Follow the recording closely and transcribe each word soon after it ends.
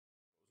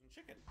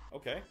chicken.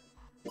 Okay.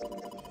 What am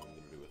I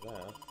gonna do with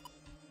that?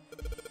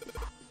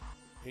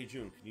 Hey,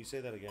 June, can you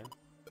say that again?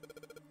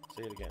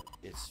 Say it again.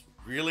 It's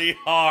really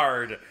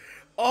hard.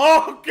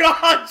 Oh,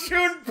 God,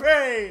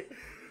 Junpei!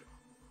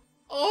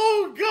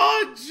 Oh,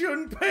 God,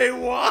 Junpei,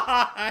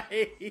 why?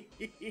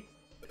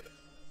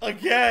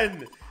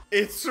 Again,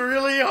 it's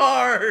really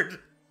hard.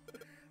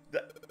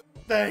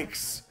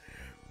 Thanks.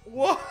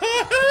 What?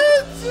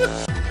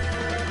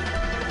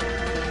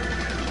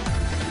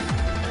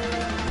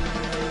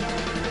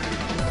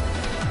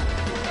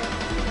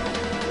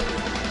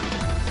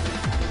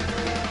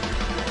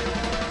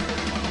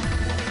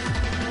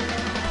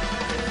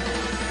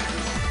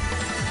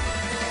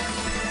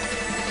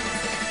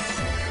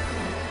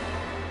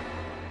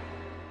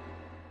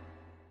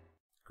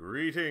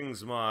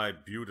 Greetings, my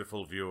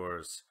beautiful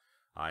viewers.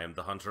 I am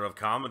the Hunter of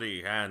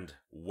Comedy, and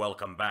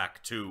welcome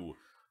back to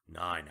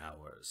 9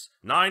 hours,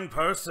 9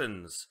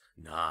 persons,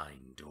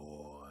 9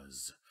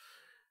 doors.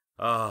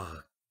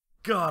 Oh,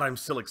 God, I'm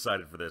still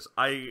excited for this.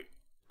 I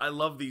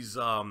love these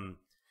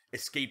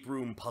escape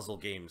room puzzle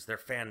games. They're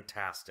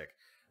fantastic.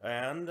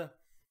 And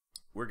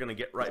we're gonna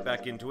get right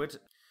back into it.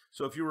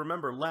 So if you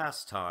remember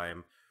last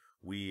time,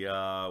 we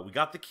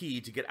got the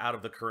key to get out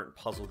of the current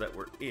puzzle that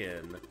we're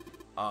in.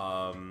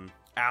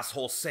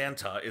 Asshole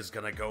Santa is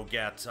gonna go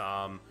get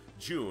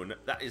June.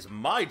 That is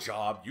my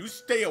job. You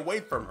stay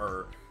away from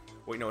her.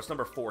 Wait, no, it's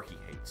number 4 he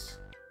hates.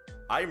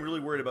 I'm really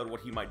worried about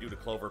what he might do to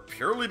Clover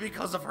purely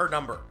because of her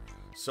number.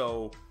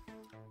 So,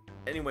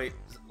 anyway,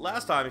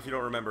 last time, if you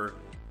don't remember,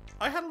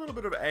 I had a little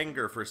bit of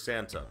anger for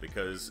Santa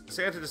because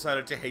Santa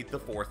decided to hate the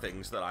 4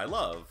 things that I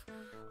love.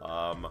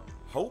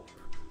 Hope,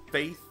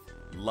 faith,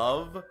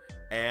 love,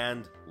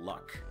 and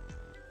luck.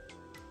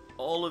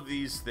 All of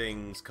these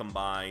things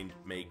combined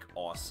make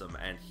awesome,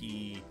 and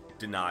he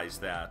denies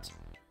that.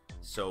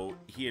 So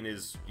he and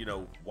his,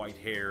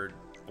 white-haired,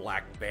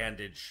 black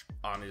bandage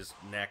on his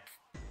neck,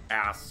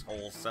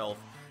 asshole self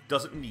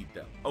doesn't need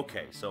them.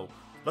 Okay, so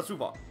let's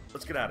move on.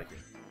 Let's get out of here.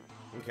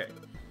 Okay,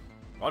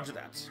 roger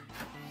that.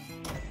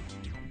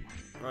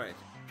 Alright,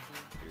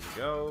 here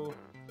we go.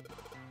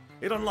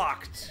 It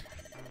unlocked!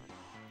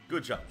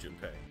 Good job,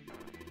 Junpei.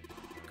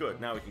 Good,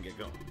 now we can get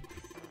going.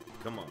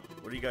 Come on,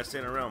 what are you guys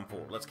standing around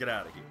for? Let's get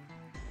out of here.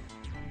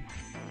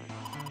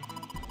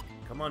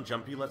 Come on,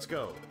 Jumpy, let's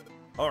go.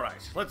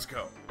 Alright, let's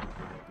go.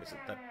 Is it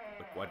that...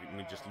 Like, why didn't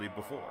we just leave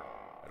before?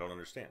 I don't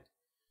understand.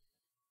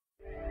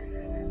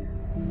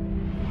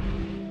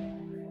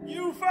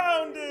 You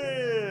found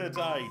it!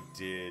 I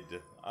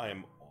did. I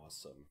am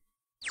awesome.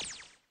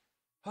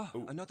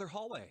 Oh, another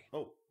hallway.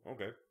 Oh,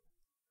 okay.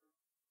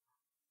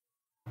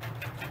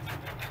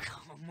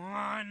 Come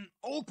on,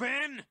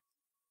 open!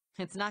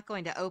 It's not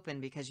going to open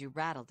because you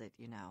rattled it,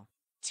 you know.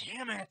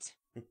 Damn it!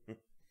 Look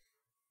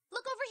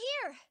over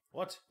here!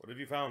 What? What have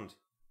you found?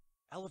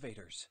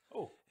 Elevators.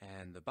 Oh.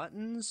 And the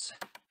buttons?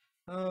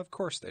 Of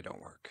course they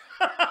don't work.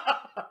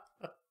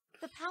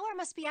 The power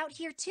must be out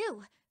here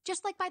too,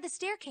 just like by the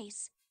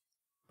staircase.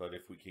 But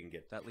if we can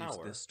get That power...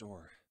 leaves this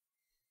door.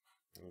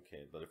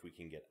 Okay, but if we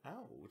can get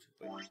out...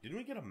 Wait, didn't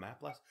we get a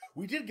map last...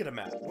 We did get a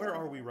map. Where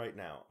are we right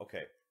now?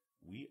 Okay.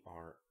 We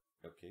are...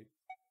 Okay.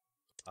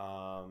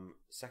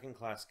 Second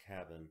class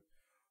cabin.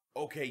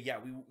 Okay, yeah,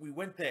 we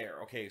went there.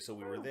 Okay, so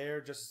we were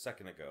there just a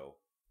second ago.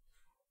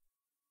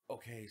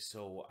 Okay,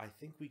 so I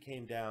think we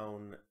came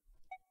down...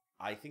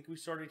 I think we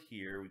started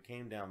here. We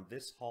came down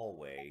this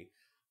hallway,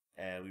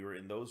 and we were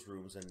in those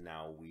rooms, and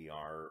now we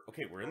are...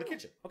 Okay, we're in the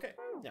kitchen. Okay,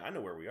 yeah, I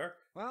know where we are.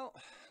 Well,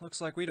 looks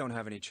like we don't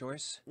have any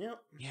choice. Yep.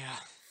 Yeah.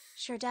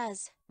 Sure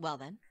does. Well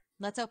then,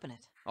 let's open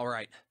it. All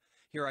right,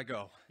 here I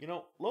go. You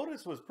know,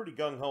 Lotus was pretty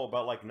gung-ho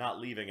about, like,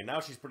 not leaving, and now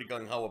she's pretty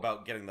gung-ho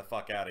about getting the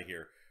fuck out of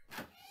here.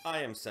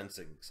 I am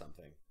sensing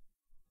something.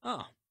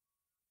 Oh,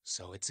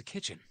 so it's a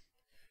kitchen.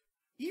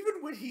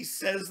 Even when he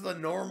says the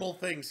normal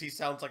things, he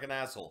sounds like an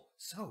asshole.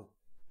 So,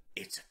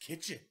 it's a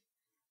kitchen.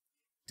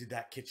 Did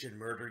that kitchen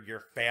murder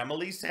your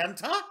family,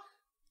 Santa?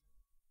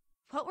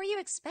 What were you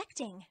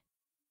expecting?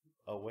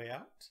 A way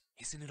out?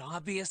 Isn't it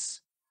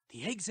obvious?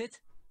 The exit?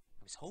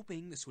 I was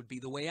hoping this would be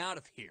the way out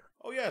of here.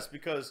 Oh yes,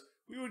 because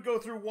we would go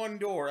through one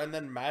door and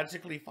then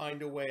magically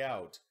find a way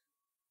out.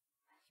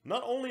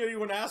 Not only are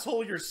you an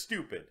asshole, you're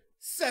stupid.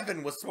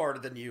 7 was smarter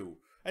than you.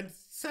 And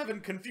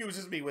 7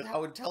 confuses me with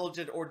how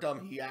intelligent or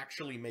dumb he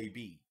actually may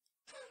be.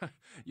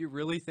 You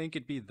really think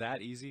it'd be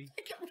that easy?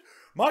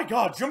 My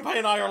God, Junpei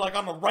and I are like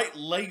on the right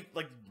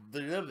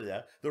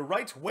the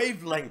right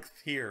wavelength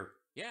here.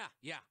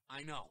 Yeah,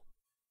 I know.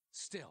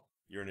 Still.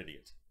 You're an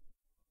idiot.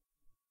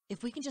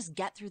 If we can just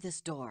get through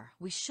this door,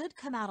 we should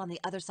come out on the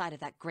other side of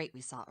that grate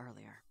we saw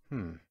earlier.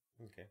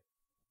 Okay.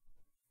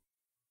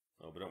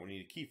 Oh, but don't we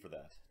need a key for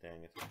that?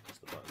 Dang it.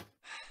 Just the button.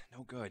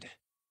 No good.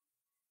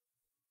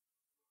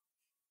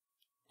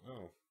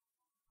 Oh.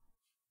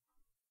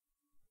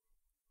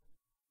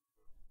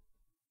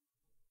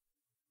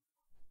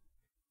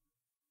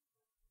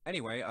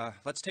 Anyway,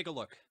 let's take a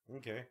look.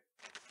 Okay.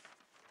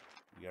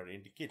 We are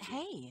in the kitchen.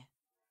 Hey!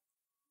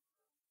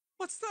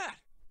 What's that?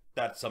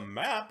 That's a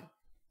map!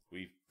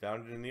 We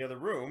found it in the other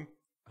room.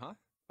 Huh?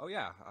 Oh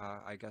yeah,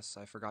 I guess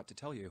I forgot to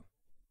tell you.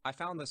 I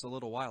found this a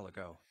little while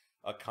ago.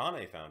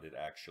 Akane found it,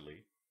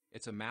 actually.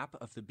 It's a map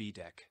of the B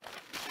deck.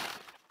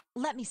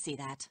 Let me see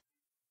that.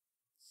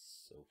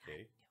 It's okay.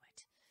 Knew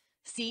it.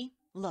 See?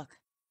 Look.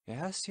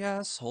 Yes,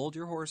 yes, hold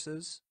your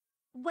horses.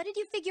 What did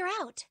you figure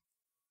out?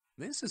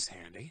 This is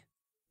handy.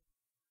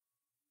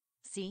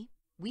 See?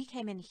 We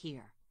came in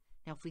here.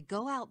 Now if we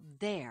go out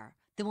there,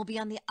 then we'll be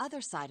on the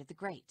other side of the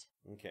grate.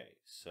 Okay,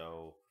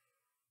 so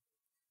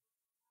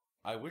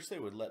I wish they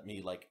would let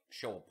me like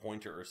show a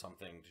pointer or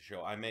something to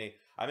show. I may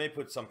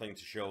put something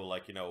to show,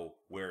 like, you know,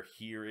 where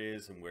here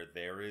is and where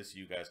there is, so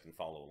you guys can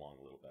follow along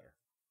a little better.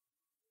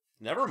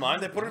 Never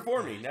mind, they put it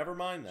for me. Never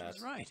mind that.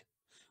 She's right.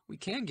 We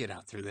can get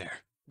out through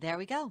there. There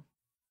we go.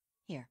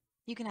 Here,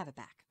 you can have it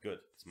back. Good,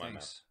 it's my map.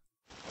 Thanks.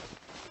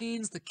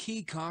 Means the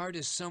key card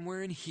is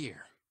somewhere in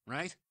here,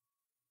 right?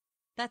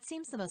 That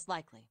seems the most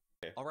likely.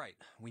 All right,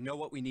 we know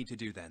what we need to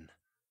do then.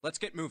 Let's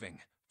get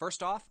moving.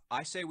 First off,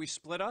 I say we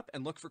split up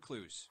and look for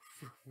clues.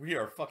 We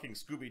are fucking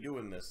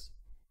Scooby-Dooing this.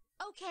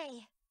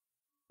 Okay.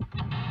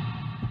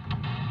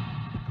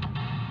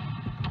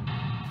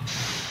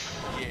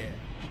 Yeah.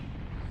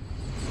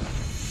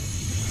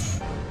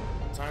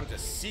 Time to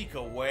seek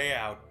a way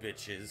out,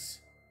 bitches.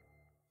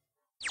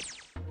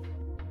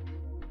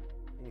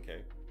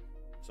 Okay.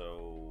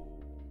 So,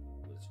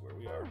 that's where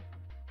we are.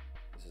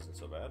 This isn't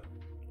so bad.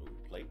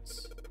 Ooh,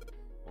 plates.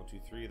 1, 2,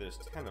 3, there's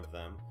 10 of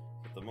them.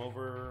 Put them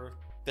over.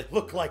 They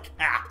look like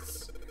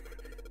hats!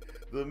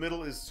 The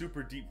middle is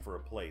super deep for a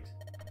plate.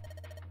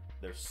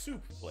 They're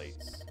soup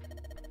plates.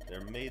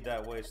 They're made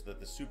that way so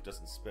that the soup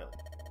doesn't spill.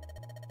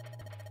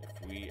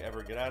 If we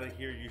ever get out of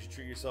here, you should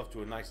treat yourself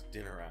to a nice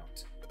dinner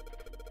out.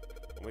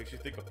 What makes you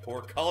think a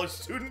poor college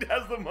student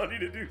has the money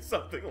to do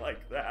something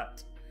like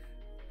that?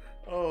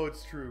 Oh,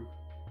 it's true.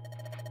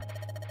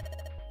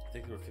 I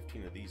think there were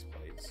 15 of these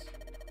plates.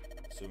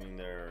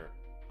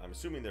 I'm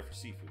assuming they're for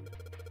seafood.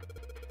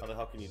 How the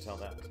hell can you tell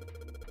that?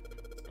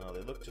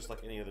 They look just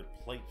like any other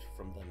plate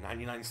from the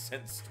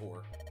 99-cent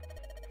store.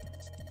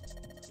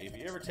 If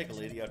you ever take a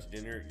lady out to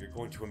dinner, you're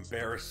going to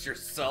embarrass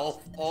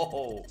yourself.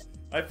 Oh,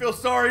 I feel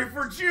sorry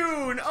for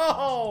June.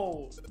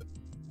 Oh,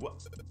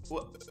 what?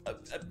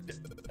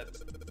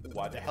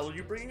 Why the hell are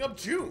you bringing up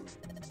June?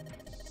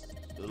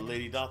 The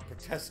lady doth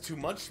protest too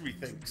much,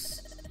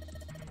 methinks.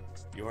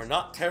 You are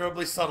not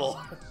terribly subtle.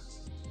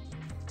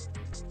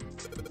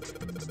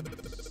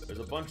 There's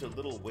a bunch of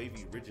little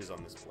wavy ridges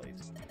on this plate.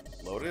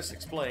 Lotus,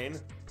 explain.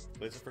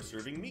 Plates are for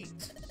serving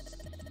meat.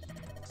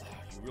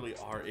 You really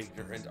are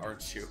ignorant,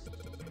 aren't you?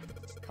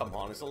 Come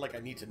on, it's not like I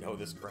need to know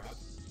this crap.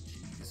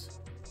 Jeez.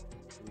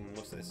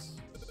 What's this?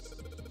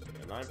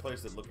 There are 9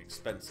 plates that look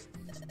expensive.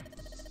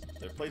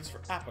 They're plates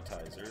for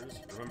appetizers.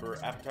 Remember,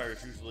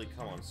 appetizers usually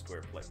come on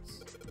square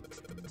plates.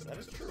 That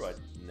is true. I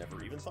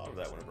never even thought of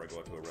that whenever I go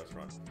out to a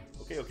restaurant.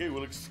 Okay,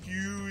 well,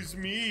 excuse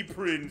me,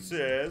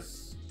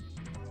 princess.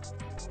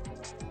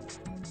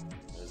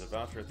 There's a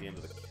voucher at the end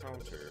of the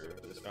counter.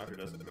 This voucher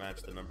doesn't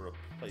match the number of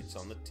plates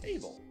on the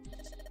table.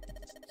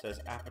 It says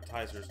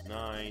appetizers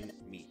 9,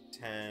 meat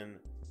 10,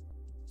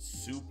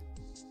 soup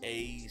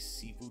A,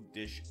 seafood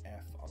dish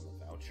F on the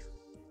voucher.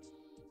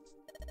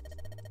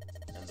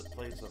 And the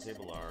plates on the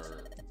table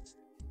are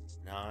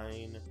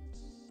 9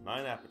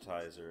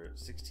 appetizer,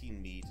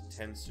 16 meat,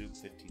 10 soup,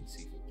 15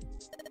 seafood.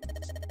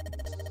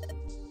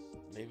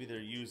 Maybe they're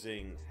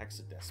using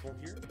hexadecimal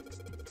here?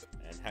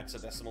 And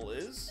hexadecimal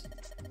is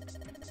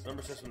a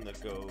number system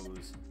that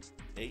goes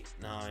 8,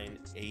 9,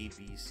 A,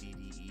 B, C,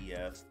 D, E,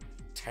 F,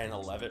 10,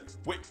 11.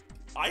 Wait,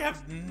 I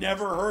have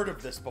never heard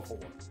of this before.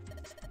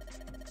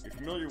 You're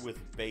familiar with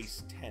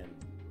base 10,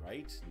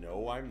 right?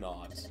 No, I'm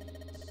not.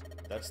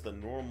 That's the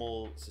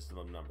normal system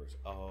of numbers.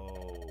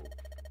 Oh,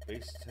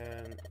 base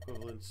 10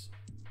 equivalents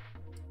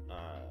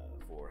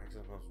for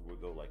hexadecimal would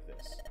go like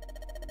this.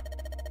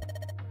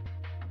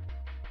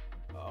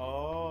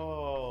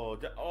 Oh,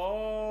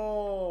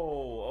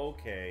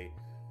 okay.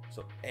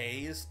 So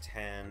A is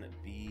 10,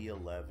 B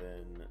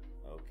 11.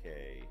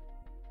 Okay,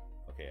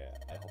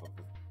 I hope I'm.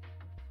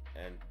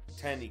 And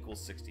 10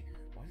 equals 60.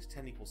 Why does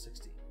 10 equal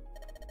 60?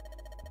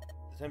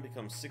 The 10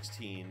 becomes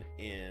 16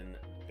 in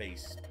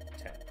base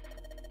 10.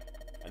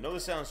 I know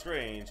this sounds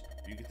strange,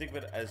 but you can think of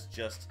it as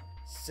just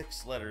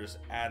 6 letters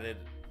added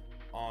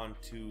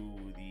onto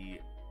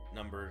the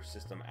number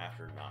system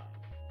after 9.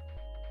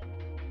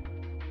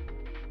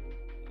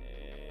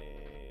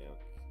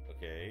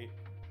 Okay.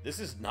 This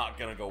is not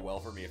gonna go well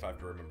for me if I have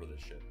to remember this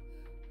shit.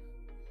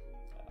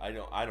 I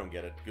don't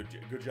get it.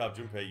 Good job,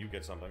 Junpei. You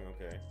get something.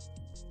 Okay.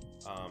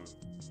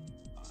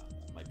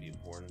 Might be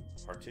important.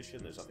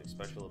 Partition. There's nothing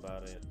special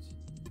about it.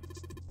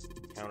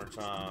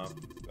 Countertop.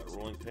 Got a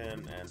rolling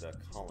pin and a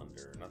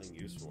colander. Nothing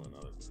useful, in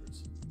other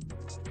words.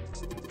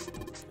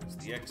 That's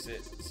the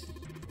exit.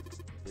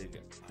 Big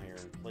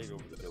iron plate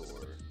over the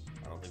door.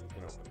 I don't think we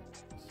can open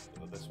it. Let's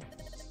go with this one.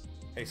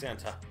 Hey,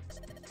 Santa.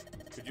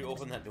 Could you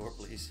open that door,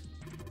 please?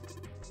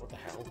 What the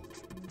hell?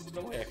 There's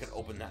no way I could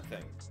open that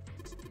thing.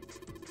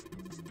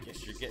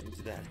 Guess you're getting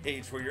to that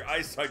age where your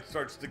eyesight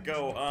starts to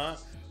go, huh?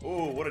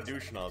 Oh, what a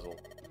douche nozzle.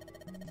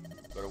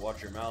 Better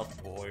watch your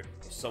mouth, boy,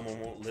 or someone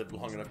won't live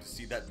long enough to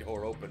see that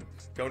door open.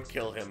 Don't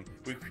kill him.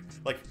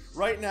 Like,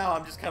 right now,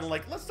 I'm just kind of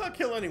like, let's not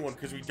kill anyone,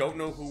 because we don't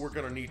know who we're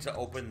going to need to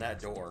open that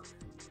door.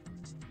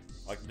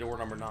 Like, door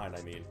number 9,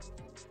 I mean.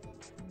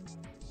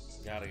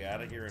 Gotta get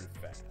out of here and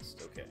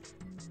fast. Okay.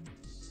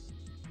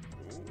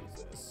 Ooh,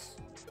 what's this?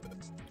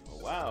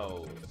 Oh,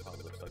 wow. It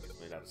probably looks like it's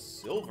made out of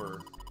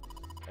silver.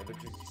 I bet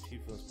drinking tea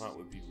from this pot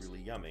would be really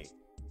yummy.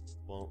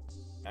 Well,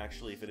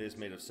 actually, if it is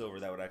made of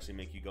silver, that would actually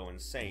make you go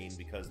insane,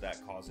 because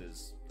that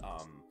causes,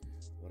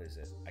 what is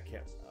it? I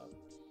can't,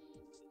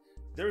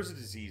 there's a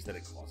disease that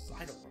it causes.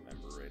 I don't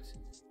remember it.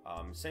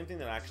 Same thing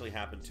that actually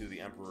happened to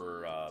the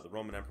Emperor, the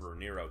Roman Emperor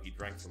Nero. He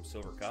drank from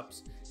silver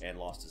cups and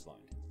lost his mind.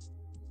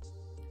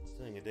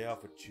 Spending a day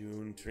off with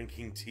June,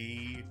 drinking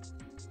tea.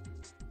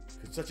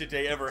 Could such a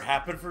day ever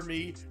happen for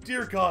me?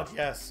 Dear God,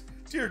 yes.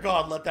 Dear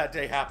God, let that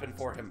day happen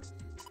for him.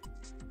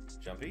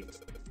 Jumpy?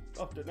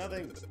 Oh, did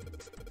nothing.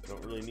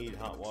 Don't really need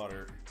hot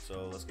water,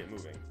 so let's get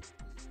moving.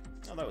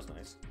 Oh, that was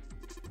nice.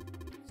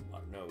 That's a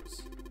lot of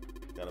notes.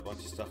 Got a bunch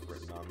of stuff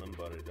written on them,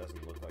 but it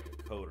doesn't look like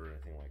a code or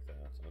anything like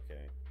that.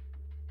 Okay.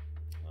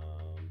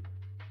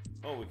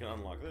 Oh, we can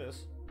unlock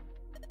this.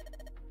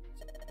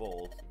 It's a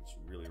bolt. It's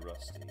really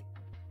rusty.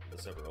 Will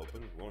this ever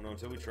open? Won't know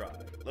until we try.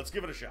 Let's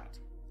give it a shot.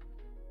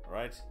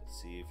 Alright,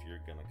 let's see if you're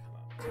gonna come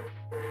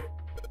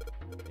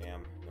out.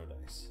 Damn, no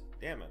dice.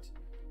 Damn it.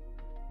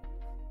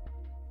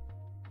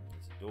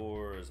 There's a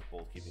door, there's a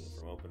bolt keeping it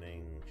from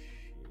opening.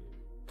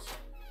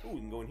 Shoot. Ooh, we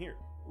can go in here.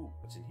 Ooh,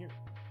 what's in here?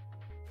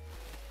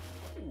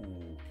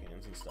 Ooh,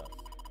 cans and stuff.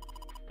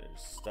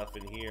 There's stuff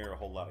in here, a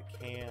whole lot of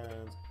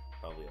cans.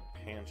 Probably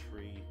a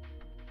pantry.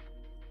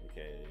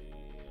 Okay,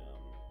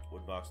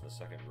 wood box in the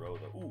second row.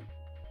 Ooh,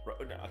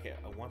 okay,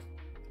 I want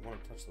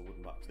to touch the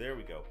wooden box. There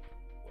we go.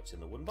 What's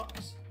in the wooden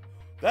box?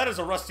 That is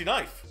a rusty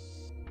knife.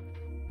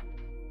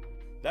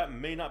 That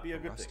may not be a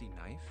good thing. Rusty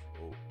knife?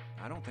 Oh.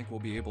 I don't think we'll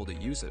be able to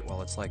use it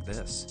while it's like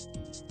this.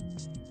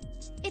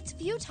 It's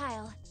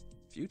futile.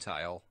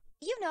 Futile?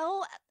 You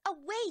know, a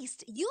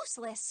waste,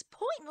 useless,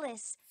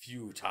 pointless.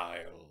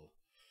 Futile.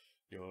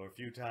 Your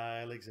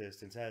futile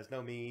existence has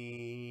no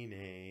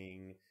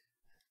meaning.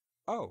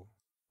 Oh.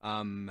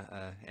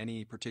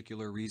 Any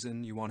particular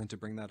reason you wanted to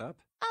bring that up?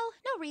 Oh,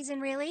 no reason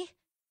really.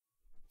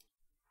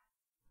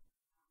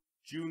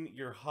 June,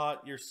 you're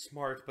hot, you're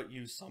smart, but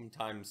you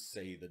sometimes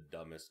say the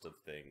dumbest of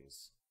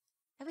things.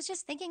 I was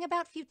just thinking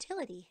about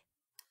futility.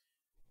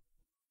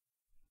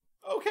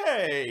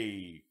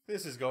 Okay!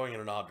 This is going in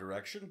an odd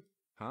direction.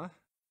 Huh?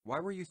 Why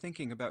were you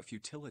thinking about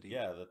futility?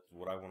 Yeah, that's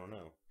what I want to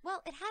know.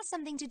 Well, it has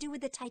something to do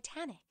with the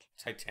Titanic.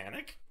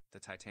 Titanic? The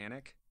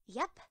Titanic?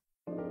 Yep.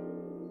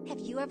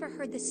 Have you ever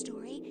heard the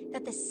story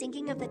that the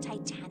sinking of the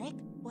Titanic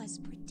was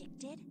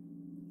predicted?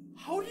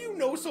 How do you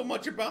know so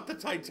much about the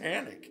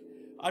Titanic?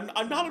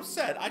 I'm not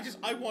upset.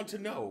 I want to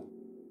know.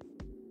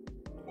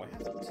 Oh, I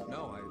haven't.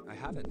 No, I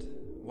haven't.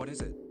 What is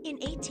it? In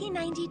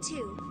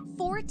 1892,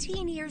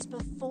 14 years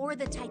before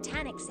the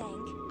Titanic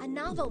sank, a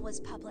novel was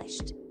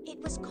published.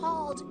 It was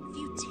called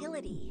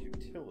Futility.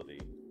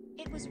 Futility?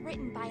 It was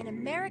written by an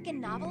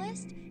American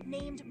novelist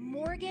named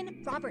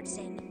Morgan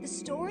Robertson. The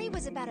story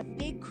was about a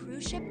big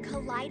cruise ship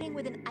colliding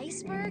with an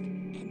iceberg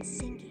and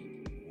sinking.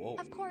 Whoa.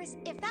 Of course,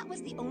 if that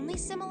was the only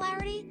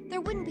similarity, there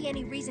wouldn't be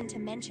any reason to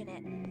mention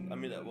it. I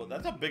mean, well,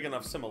 that's a big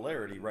enough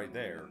similarity right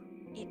there.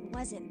 It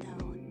wasn't,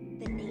 though.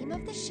 The name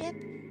of the ship,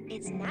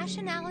 its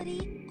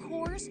nationality,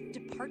 course,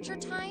 departure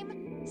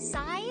time,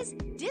 size,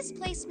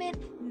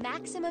 displacement,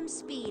 maximum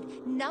speed,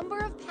 number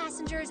of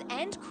passengers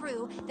and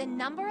crew, the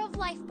number of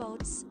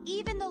lifeboats,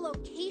 even the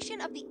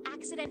location of the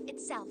accident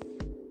itself,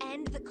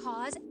 and the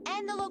cause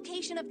and the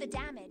location of the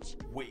damage.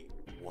 Wait,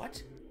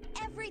 what?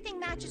 Everything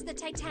matches the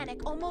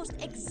Titanic almost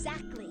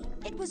exactly.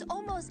 It was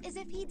almost as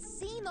if he'd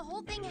seen the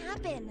whole thing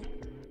happen.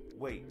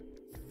 Wait,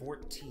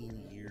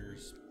 14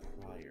 years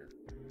prior.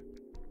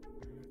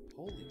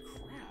 Holy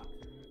crap.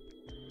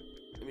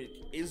 I mean,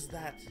 is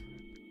that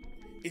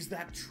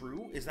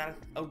true? Is that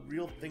a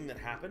real thing that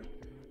happened?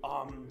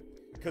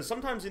 Because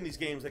sometimes in these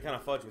games they kind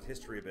of fudge with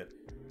history a bit.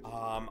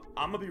 I'm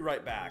gonna be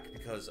right back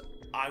because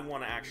I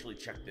want to actually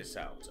check this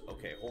out.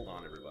 Okay, hold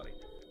on, everybody.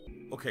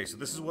 Okay, so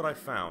this is what I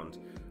found.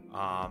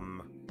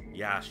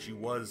 Yeah, she's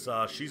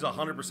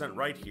 100%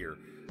 right here.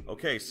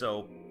 Okay,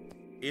 so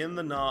in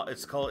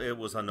the it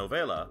was a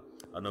novella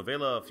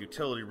of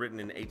futility written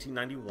in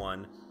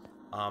 1891.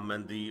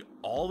 And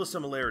all the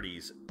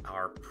similarities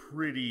are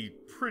pretty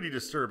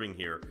disturbing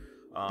here.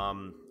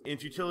 In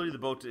Futility, the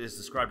boat is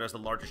described as the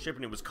largest ship,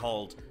 and it was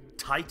called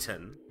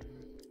Titan.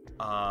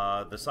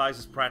 The size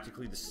is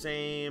practically the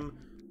same,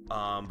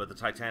 but the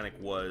Titanic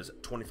was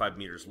 25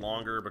 meters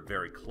longer, but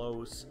very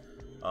close.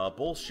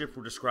 Both ships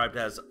were described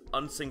as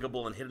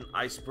unsinkable and hit an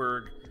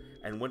iceberg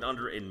and went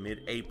under in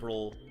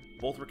mid-April.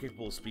 Both were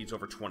capable of speeds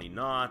over 20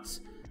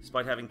 knots.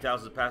 Despite having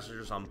thousands of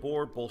passengers on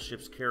board, both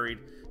ships carried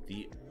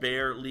the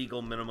bare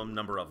legal minimum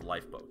number of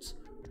lifeboats.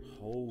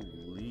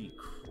 Holy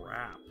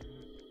crap.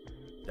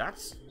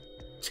 That's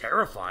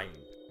terrifying.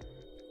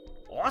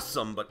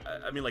 Awesome, but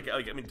I mean,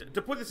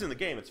 to put this in the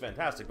game, it's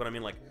fantastic, but I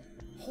mean, like,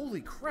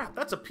 Holy crap,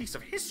 that's a piece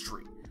of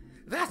history.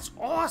 That's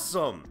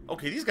awesome.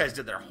 Okay, these guys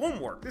did their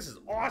homework. This is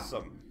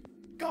awesome.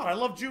 God, I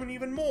love June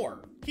even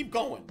more. Keep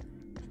going.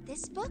 But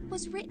this book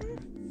was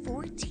written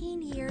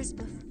 14 years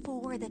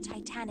before the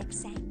Titanic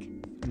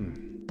sank.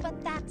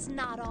 But that's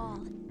not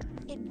all.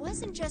 It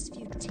wasn't just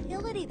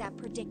futility that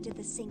predicted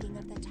the sinking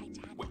of the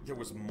Titanic. Wait, there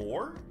was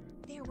more?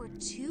 There were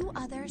two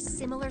other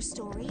similar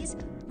stories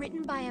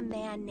written by a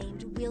man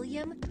named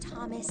William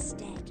Thomas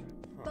Stead.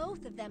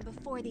 Both of them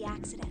before the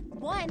accident.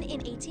 One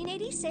in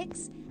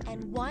 1886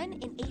 and one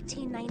in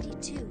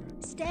 1892.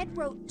 Stead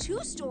wrote two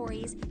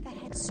stories that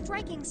had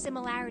striking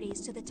similarities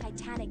to the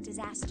Titanic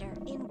disaster.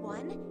 In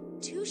one,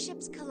 two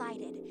ships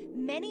collided.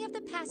 Many of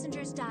the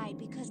passengers died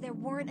because there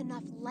weren't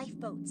enough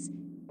lifeboats.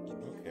 In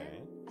the other,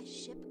 a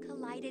ship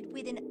collided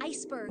with an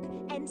iceberg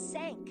and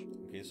sank.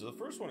 Okay, so the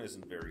first one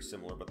isn't very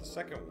similar, but the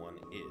second one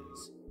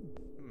is.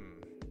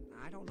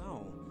 I don't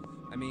know.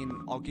 I mean,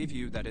 I'll give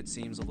you that it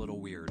seems a little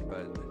weird,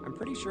 but I'm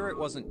pretty sure it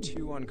wasn't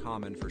too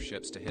uncommon for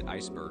ships to hit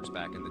icebergs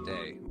back in the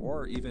day,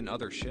 or even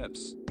other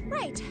ships.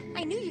 Right,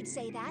 I knew you'd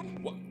say that.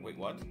 What? Wait,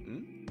 what?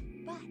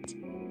 But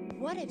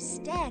what if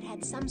Stead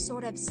had some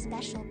sort of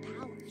special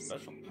powers?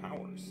 Special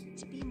powers?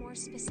 To be more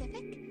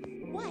specific,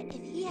 what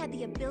if he had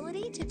the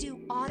ability to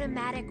do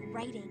automatic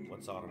writing?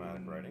 What's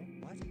automatic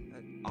writing? What?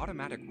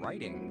 Automatic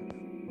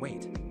writing?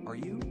 Wait, are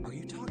you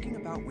talking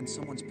about when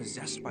someone's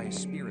possessed by a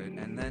spirit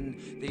and then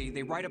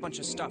they write a bunch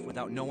of stuff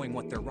without knowing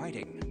what they're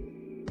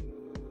writing?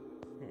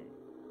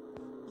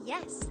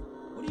 Yes.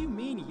 What do you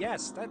mean,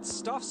 yes? That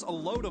stuff's a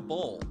load of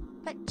bull.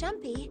 But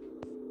Jumpy,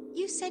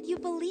 you said you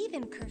believe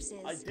in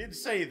curses. I did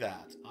say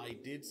that. I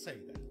did say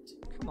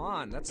that. Come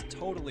on, that's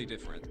totally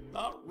different.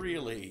 Not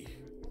really.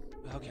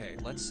 Okay,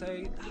 let's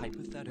say,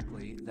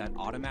 hypothetically, that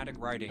automatic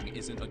writing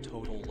isn't a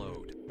total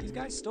load. These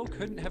guys still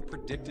couldn't have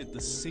predicted the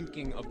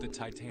sinking of the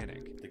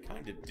Titanic. They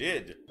kinda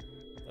did.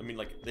 I mean,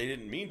 like, they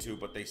didn't mean to,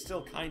 but they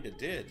still kinda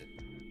did.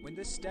 When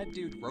this Stead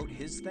dude wrote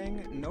his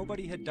thing,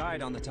 nobody had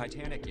died on the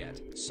Titanic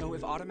yet. So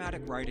if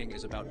automatic writing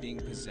is about being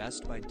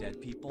possessed by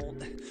dead people,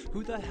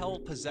 who the hell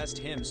possessed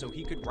him so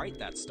he could write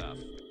that stuff?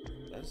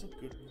 That's a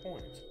good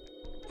point.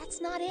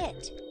 That's not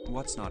it.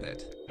 What's not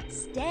it?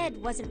 Stead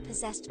wasn't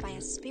possessed by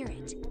a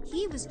spirit.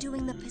 He was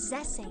doing the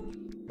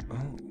possessing.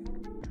 Oh.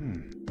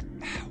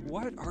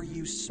 What are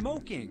you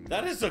smoking?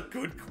 That is a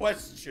good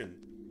question.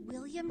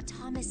 William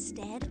Thomas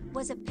Stead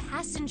was a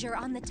passenger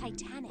on the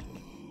Titanic.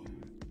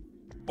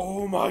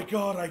 Oh my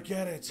god, I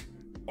get it.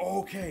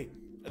 Okay.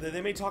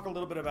 They may talk a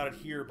little bit about it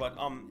here, but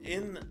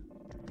in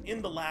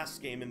the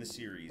last game in the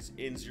series,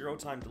 in Zero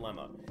Time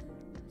Dilemma,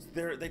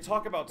 they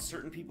talk about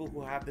certain people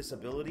who have this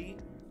ability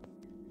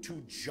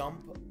to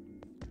jump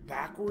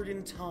backward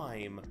in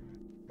time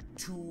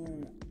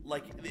to,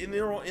 like, in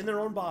their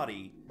own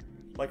body.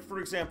 Like, for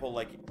example,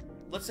 like,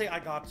 let's say I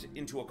got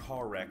into a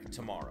car wreck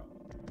tomorrow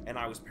and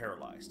I was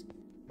paralyzed.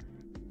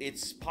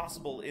 It's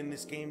possible in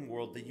this game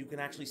world that you can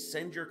actually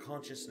send your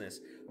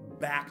consciousness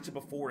back to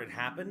before it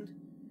happened,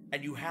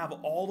 and you have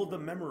all of the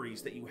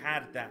memories that you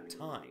had at that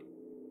time.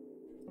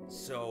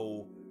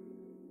 So,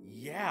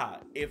 yeah,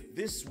 if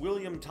this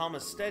William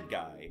Thomas Stead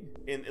guy,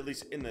 at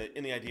least in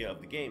the idea of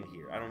the game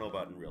here, I don't know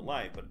about in real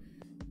life, but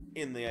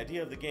in the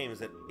idea of the game is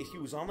that if he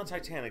was on the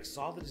Titanic,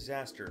 saw the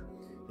disaster,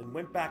 then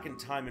went back in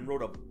time and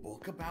wrote a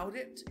book about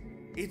it,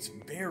 it's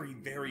very,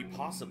 very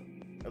possible.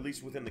 At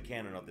least within the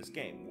canon of this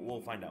game. We'll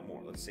find out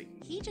more. Let's see.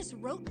 He just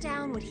wrote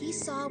down what he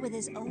saw with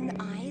his own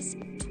eyes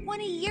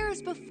 20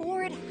 years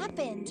before it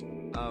happened.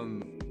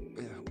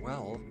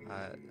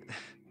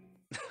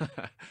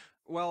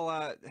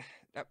 Why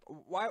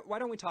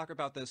don't we talk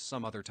about this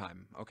some other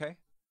time, okay?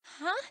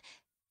 Huh?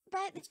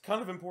 But... It's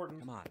kind of important.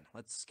 Come on,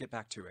 let's get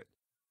back to it.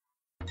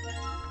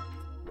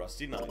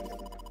 Rusty knife.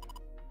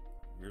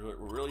 We're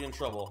really in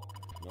trouble.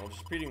 I'm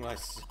just repeating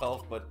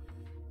myself, but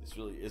this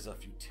really is a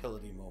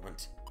futility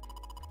moment.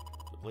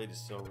 The blade is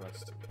so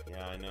rusty.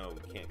 Yeah, I know.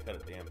 We can't cut a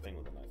damn thing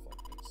with a knife like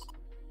this.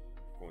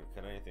 If we're going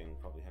to cut anything, we'll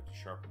probably have to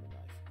sharpen the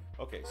knife.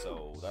 Okay,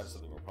 so that's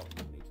something we're probably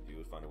going to need to do,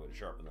 is find a way to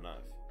sharpen the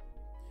knife.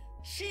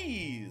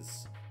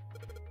 Cheese!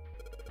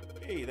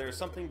 Hey, there's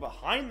something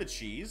behind the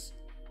cheese.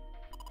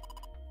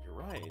 You're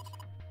right.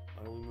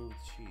 Why don't we move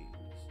the cheese?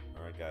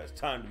 Alright, guys,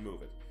 time to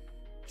move it.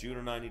 June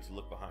and I need to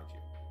look behind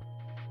you.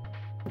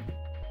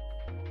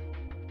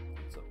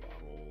 It's a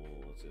bottle.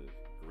 It's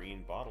a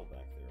green bottle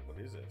back there. What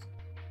is it?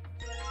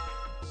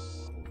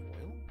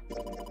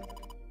 Bottle of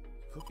oil?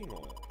 Cooking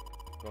oil.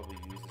 Probably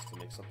use this to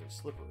make something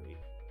slippery.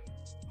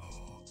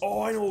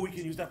 Oh, I know what we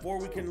can use that for.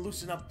 We can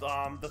loosen up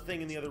the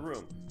thing in the other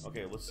room.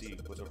 Okay, let's see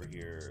what's over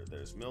here.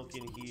 There's milk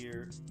in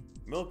here.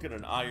 Milk in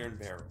an iron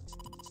barrel.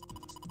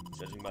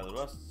 Judging by the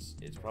rusts,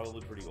 it's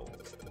probably pretty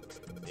old.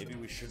 Maybe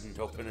we shouldn't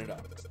open it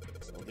up.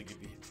 I don't think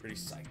you'd be pretty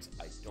psyched.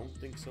 I don't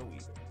think so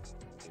either.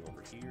 Anything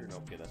over here? No,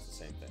 okay, that's the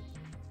same thing.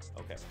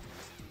 Okay,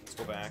 let's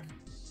go back.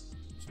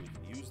 So we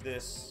can use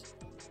this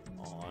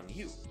on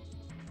you.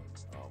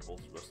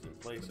 Both rusted in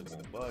place, it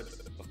won't budge.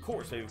 Of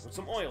course, maybe put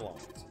some oil on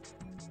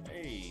it.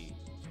 Hey,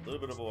 a little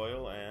bit of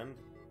oil and...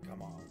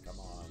 Come on,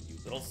 you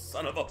little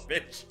son of a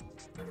bitch!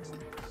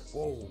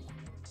 Whoa,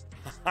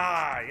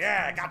 Ha!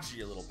 Yeah, I got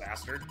you little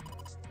bastard.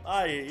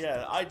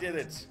 I did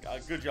it.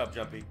 Good job,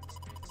 Jumpy.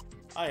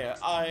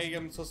 I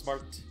am so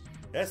smart.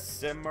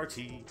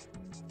 SMRT.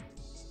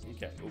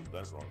 Okay. Oh,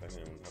 that's the wrong thing.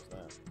 I didn't touch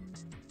that.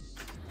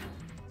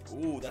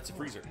 Ooh, that's a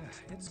freezer.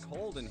 It's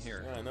cold in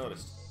here. Yeah, I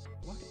noticed.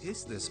 What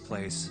is this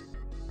place?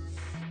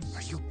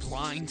 Are you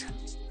blind?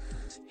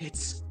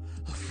 It's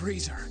a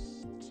freezer.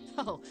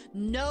 Oh,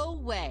 no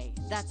way.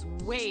 That's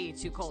way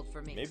too cold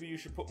for me. Maybe you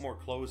should put more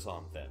clothes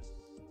on then.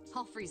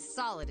 I'll freeze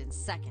solid in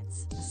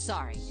seconds.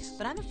 Sorry,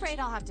 but I'm afraid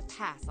I'll have to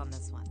pass on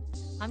this one.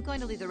 I'm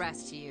going to leave the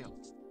rest to you.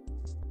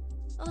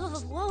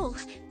 Oh, whoa.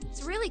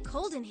 It's really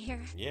cold in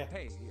here. Yeah.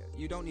 Hey,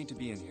 you don't need to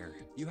be in here.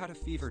 You had a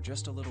fever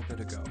just a little bit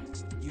ago.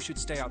 You should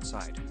stay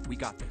outside. We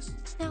got this.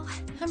 No,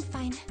 I'm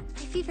fine.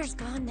 My fever's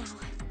gone now.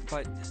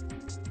 But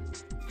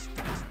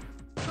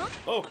Huh?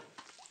 Oh.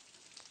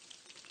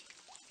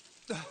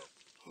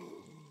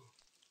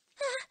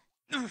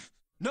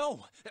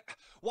 no!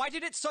 Why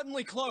did it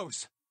suddenly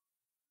close?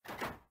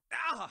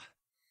 Ah!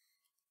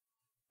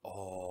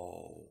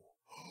 Oh.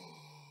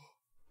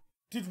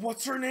 Did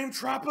what's her name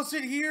trap us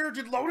in here?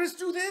 Did Lotus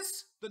do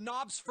this? The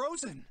knob's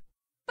frozen.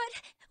 But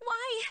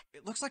why?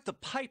 It looks like the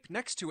pipe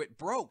next to it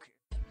broke.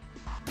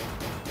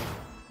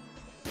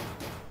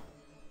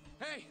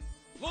 Hey,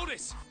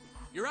 Lotus!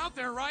 You're out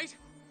there, right?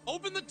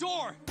 Open the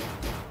door!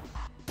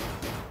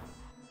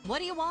 What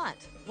do you want?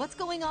 What's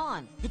going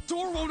on? The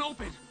door won't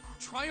open!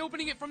 Try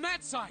opening it from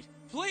that side,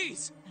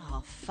 please!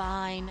 Oh,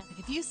 fine.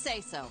 If you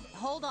say so.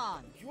 Hold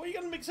on. Why are you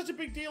gonna make such a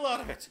big deal out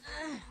of it?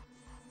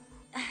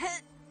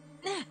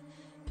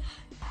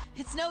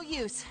 It's no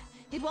use.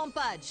 It won't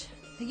budge.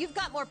 You've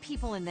got more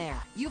people in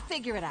there. You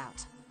figure it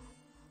out.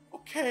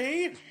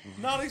 Okay.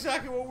 Not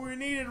exactly what we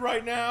needed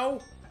right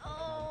now.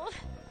 Oh.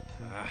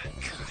 God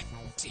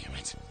damn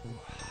it.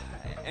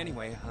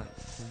 Anyway,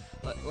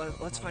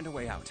 let's find a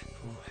way out.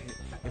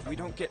 If we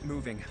don't get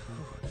moving,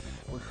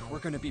 we're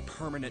gonna be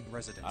permanent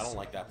residents. I don't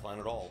like that plan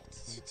at all.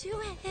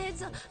 Two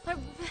heads are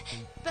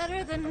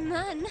better than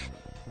none.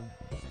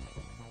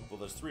 Well,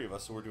 there's three of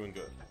us, so we're doing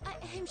good.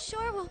 I'm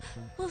sure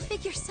we'll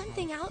figure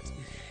something out.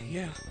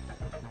 Yeah,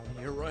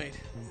 you're right.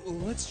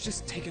 Let's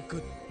just take a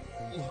good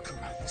look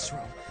around this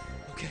room,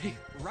 okay?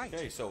 Right.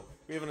 Okay, so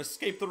we have an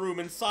escape the room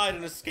inside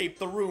an escape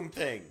the room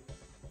thing.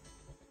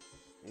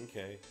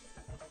 Okay.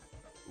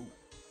 Ooh.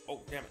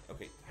 Oh, damn it.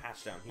 Okay,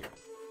 hatch down here.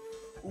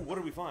 Ooh, what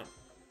did we find?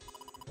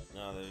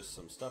 Now, there's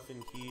some stuff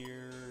in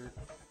here.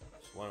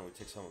 So why don't we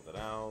take some of it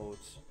out?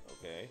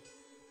 Okay.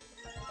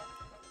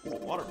 Ooh,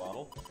 a water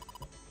bottle.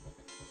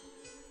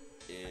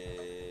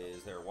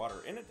 Is there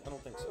water in it? I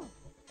don't think so.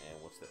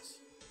 And what's this?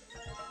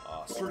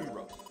 Sturdy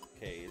rope.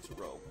 Okay, it's a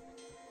rope.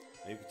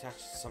 Maybe we can attach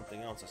it to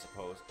something else, I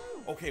suppose.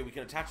 Okay, we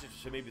can attach it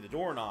to maybe the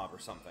doorknob or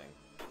something.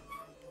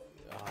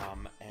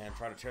 And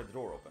try to tear the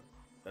door open.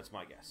 That's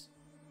my guess.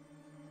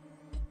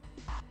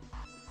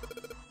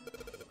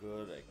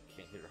 Good, I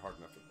can't hit it hard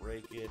enough to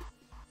break it.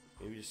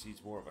 Maybe it just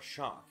needs more of a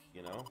shock,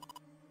 you know?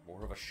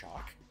 More of a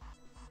shock.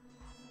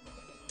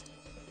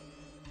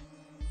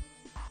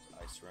 There's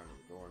ice surrounding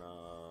the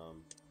doorknob.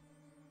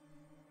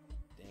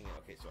 Dang it,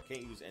 okay, so I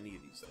can't use any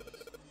of these things.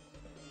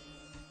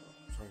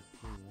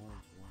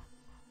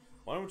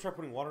 Why don't we try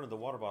putting water into the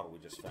water bottle we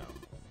just found?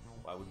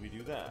 Why would we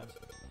do that?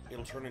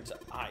 It'll turn into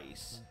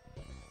ice.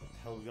 What the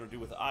hell are we gonna do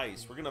with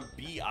ice? We're gonna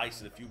be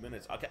ice in a few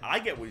minutes. Okay, I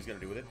get what he's gonna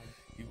do with it.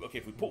 Okay,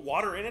 if we put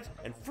water in it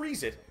and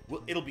freeze it,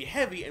 it'll be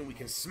heavy and we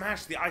can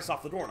smash the ice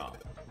off the doorknob.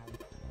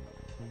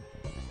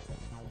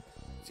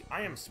 See,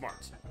 I am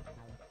smart.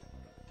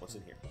 What's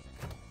in here?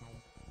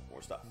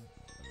 More stuff.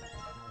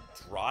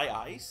 Dry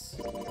ice?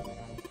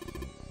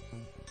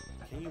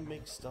 Can you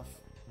make stuff?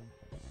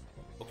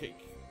 Okay,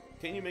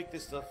 can you make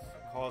this stuff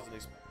cause an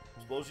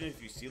explosion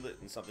if you seal it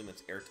in something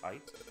that's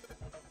airtight?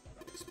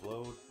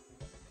 Explode?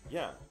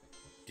 Yeah.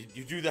 Did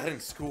you do that in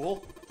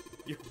school?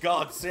 You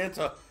God,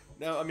 Santa.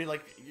 No, I mean,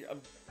 like,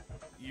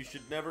 you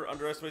should never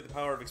underestimate the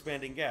power of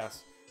expanding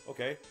gas.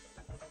 Okay.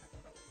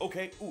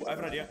 Okay. Ooh, I have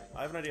an idea.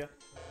 I have an idea.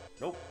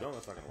 Nope. No,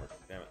 that's not gonna work.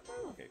 Damn it.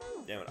 Okay.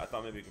 Damn it. I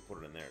thought maybe we could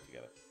put it in there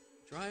together.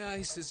 Dry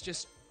ice is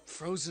just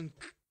frozen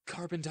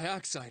carbon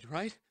dioxide,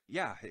 right?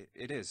 Yeah,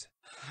 it is.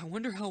 I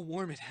wonder how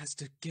warm it has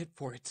to get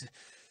for it to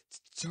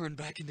turn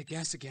back into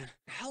gas again.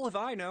 Hell if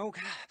I know.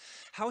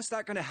 How is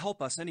that gonna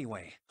help us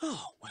anyway?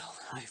 Oh, well,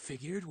 I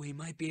figured we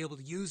might be able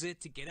to use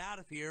it to get out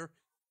of here.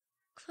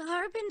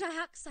 Carbon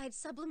dioxide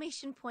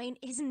sublimation point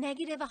is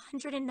negative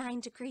 109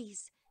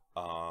 degrees.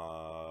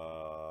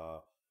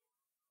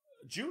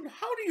 June,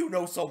 how do you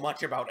know so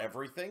much about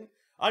everything?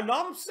 I'm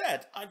not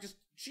upset.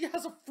 She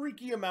has a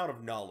freaky amount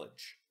of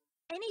knowledge.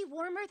 Any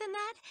warmer than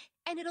that,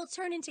 and it'll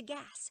turn into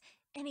gas.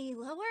 Any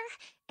lower,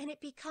 and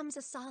it becomes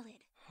a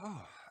solid.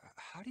 Oh,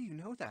 how do you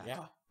know that?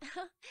 Yeah.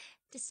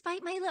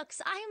 Despite my looks,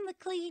 I am the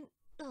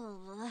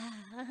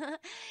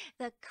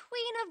the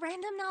queen of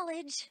random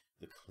knowledge.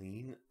 The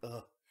clean?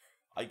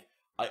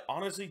 I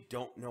honestly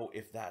don't know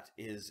if that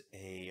is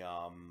a,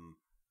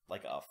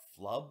 like a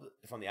flub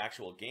from the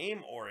actual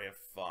game, or if,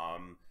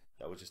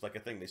 that was just like a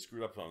thing they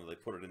screwed up on and they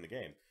put it in the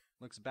game.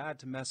 Looks bad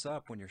to mess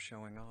up when you're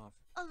showing off.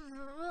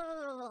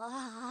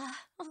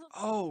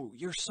 Oh,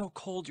 you're so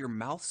cold your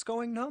mouth's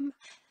going numb?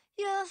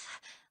 Yes,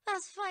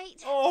 that's right.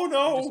 Oh You're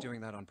no! just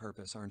doing that on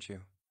purpose, aren't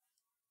you?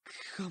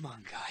 Come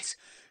on, guys.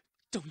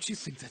 Don't you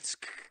think that's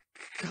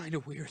kind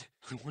of weird?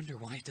 I wonder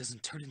why it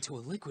doesn't turn into a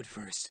liquid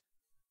first.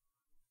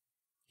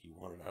 He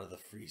wanted out of the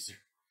freezer.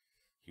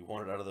 He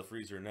wanted out of the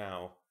freezer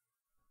now.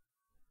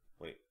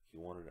 Wait, he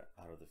wanted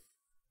out of the...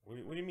 What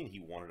do you mean he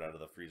wanted out of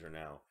the freezer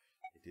now?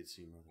 It did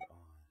seem rather odd.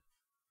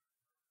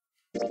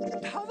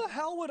 How the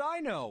hell would I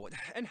know?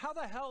 And how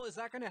the hell is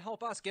that going to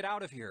help us get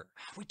out of here?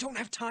 We don't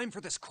have time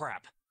for this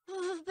crap.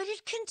 But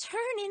it can turn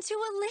into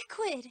a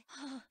liquid.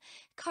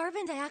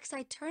 Carbon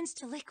dioxide turns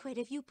to liquid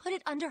if you put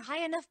it under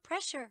high enough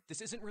pressure.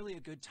 This isn't really a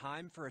good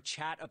time for a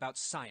chat about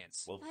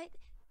science. Well, But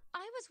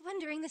I was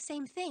wondering the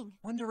same thing.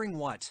 Wondering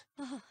what?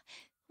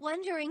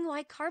 Wondering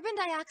why carbon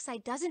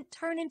dioxide doesn't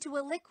turn into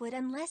a liquid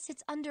unless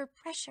it's under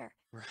pressure.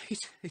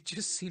 Right? It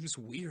just seems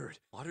weird.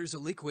 Water's a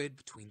liquid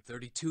between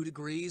 32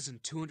 degrees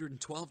and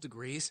 212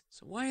 degrees.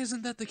 So why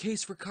isn't that the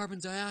case for carbon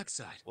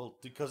dioxide? well,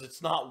 because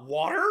it's not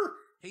water?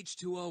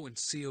 H2O and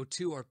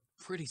CO2 are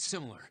pretty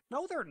similar.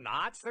 No, they're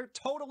not. They're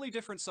totally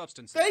different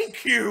substances.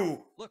 Thank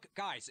you! Look,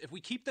 guys, if we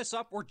keep this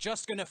up, we're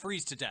just gonna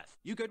freeze to death.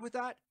 You good with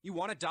that? You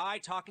wanna die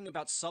talking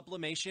about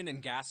sublimation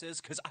and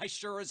gases? Cause I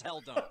sure as hell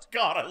don't.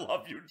 God, I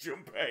love you,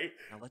 Junpei.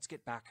 Now let's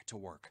get back to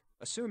work.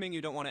 Assuming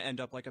you don't want to end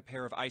up like a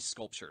pair of ice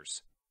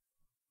sculptures.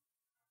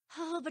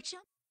 But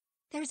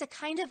there's a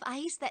kind of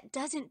ice that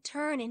doesn't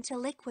turn into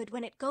liquid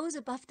when it goes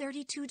above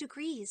 32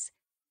 degrees.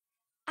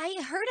 I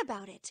heard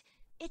about it.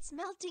 Its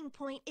melting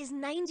point is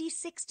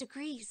 96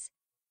 degrees.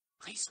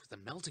 Ice with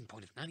a melting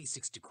point of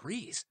 96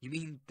 degrees? You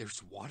mean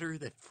there's water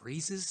that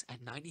freezes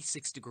at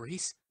 96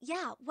 degrees?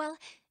 Yeah, well,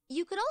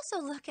 you could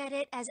also look at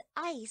it as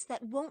ice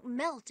that won't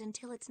melt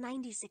until it's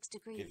 96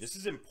 degrees. Okay, this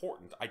is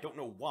important. I don't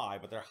know why,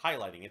 but they're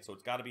highlighting it, so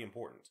it's gotta be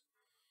important.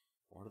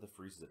 Water that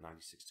freezes at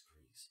 96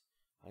 degrees.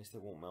 Ice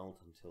that won't melt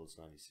until it's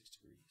 96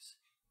 degrees.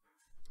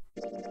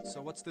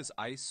 So what's this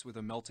ice with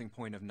a melting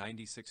point of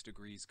 96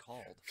 degrees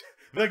called?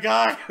 The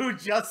guy who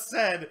just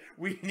said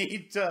we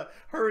need to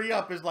hurry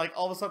up is like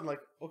all of a sudden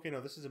like, okay,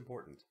 no, this is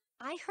important.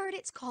 I heard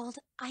it's called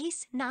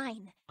Ice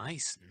 9.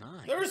 Ice 9?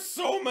 There's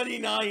so many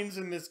nines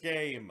in this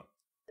game.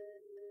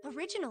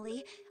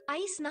 Originally,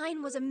 Ice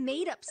 9 was a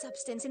made-up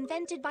substance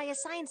invented by a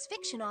science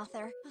fiction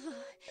author.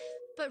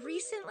 But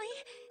recently,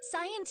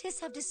 scientists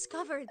have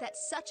discovered that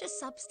such a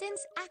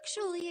substance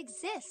actually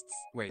exists.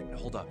 Wait,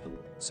 hold up.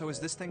 So is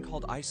this thing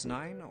called Ice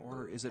 9,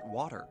 or is it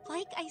water?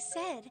 Like I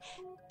said,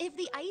 if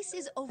the ice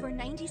is over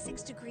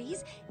 96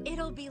 degrees,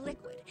 it'll be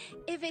liquid.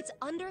 If it's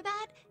under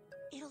that,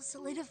 it'll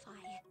solidify.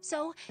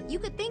 So you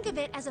could think of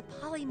it as a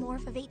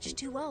polymorph of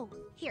H2O.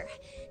 Here,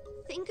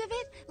 think of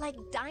it like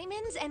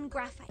diamonds and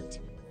graphite.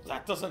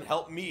 That doesn't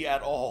help me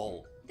at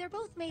all. They're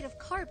both made of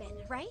carbon,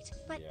 right?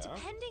 But Yeah.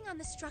 depending on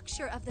the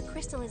structure of the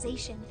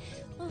crystallization,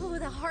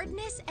 the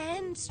hardness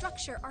and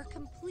structure are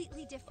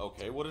completely different.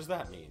 Okay, what does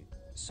that mean?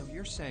 So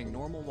you're saying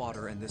normal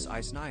water and this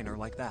Ice 9 are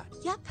like that?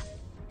 Yep.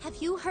 Have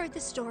you heard the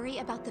story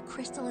about the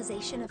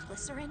crystallization of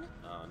glycerin?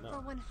 No. For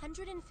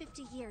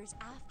 150 years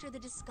after the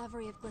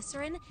discovery of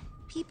glycerin,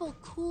 people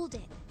cooled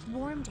it,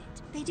 warmed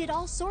it. They did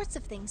all sorts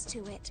of things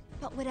to it.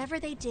 But whatever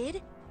they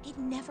did, it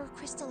never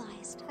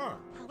crystallized. Huh.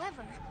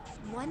 However,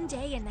 one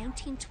day in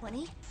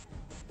 1920,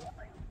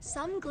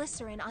 some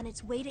glycerin on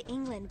its way to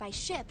England by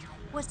ship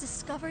was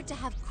discovered to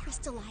have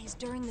crystallized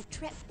during the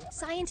trip.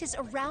 Scientists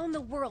around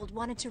the world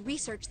wanted to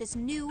research this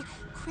new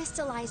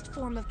crystallized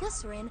form of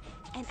glycerin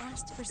and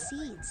asked for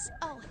seeds.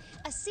 Oh,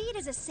 a seed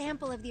is a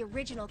sample of the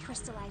original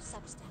crystallized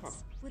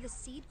substance. With a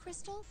seed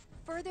crystal,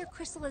 further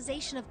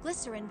crystallization of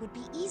glycerin would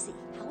be easy.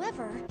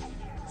 However,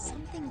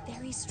 something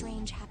very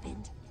strange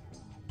happened.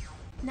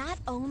 Not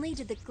only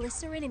did the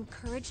glycerin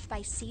encouraged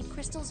by seed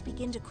crystals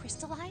begin to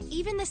crystallize,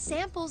 even the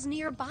samples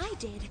nearby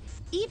did,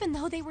 even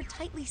though they were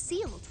tightly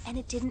sealed. And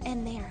it didn't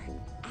end there.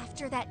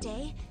 After that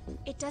day,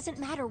 it doesn't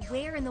matter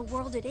where in the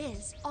world it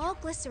is, all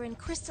glycerin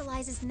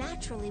crystallizes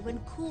naturally when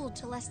cooled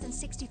to less than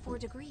 64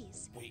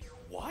 degrees. Wait,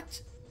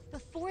 what?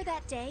 Before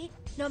that day,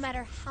 no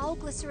matter how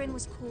glycerin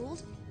was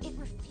cooled, it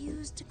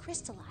refused to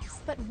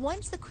crystallize. But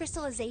once the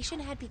crystallization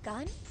had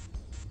begun,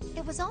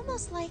 it was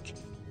almost like...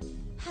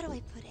 how do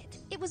I put it?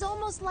 It was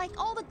almost like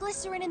all the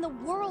glycerin in the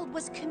world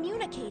was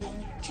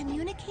communicating.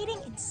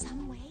 Communicating in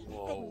some way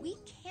that we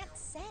can't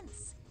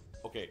sense.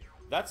 Okay,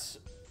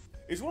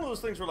 it's one of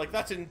those things where like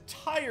that's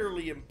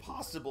entirely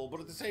impossible,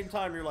 but at the same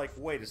time you're like,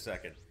 wait a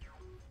second.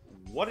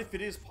 What if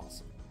it is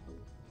possible?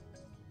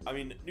 I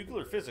mean,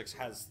 nuclear physics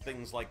has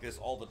things like this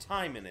all the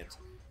time in it.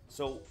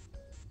 So,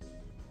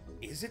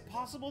 is it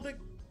possible that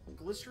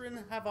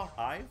glycerin have a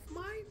hive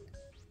mind?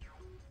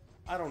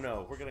 I don't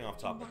know. We're getting off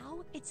topic.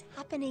 Now it's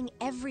happening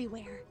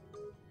everywhere.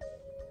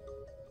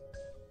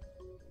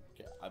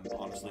 Okay, I'm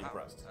honestly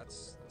impressed.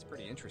 That's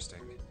pretty interesting.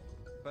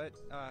 But,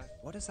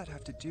 what does that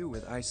have to do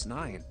with Ice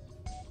 9?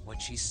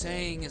 What she's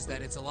saying is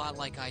that it's a lot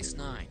like Ice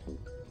 9.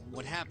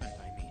 What happened,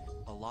 I mean.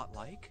 A lot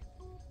like?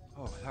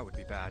 Oh, that would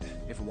be bad.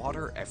 If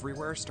water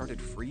everywhere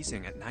started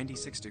freezing at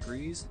 96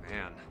 degrees,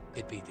 man.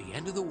 It'd be the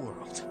end of the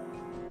world.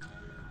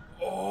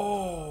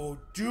 Oh,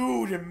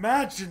 dude,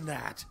 imagine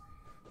that.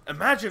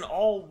 Imagine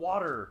all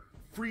water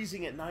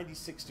freezing at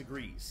 96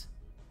 degrees.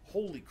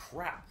 Holy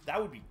crap,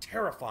 that would be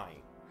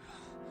terrifying.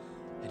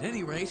 At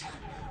any rate,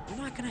 we're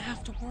not gonna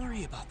have to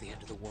worry about the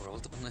end of the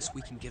world unless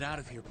we can get out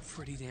of here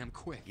pretty damn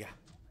quick. Yeah.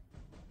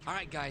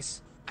 Alright,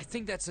 guys, I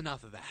think that's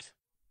enough of that.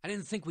 I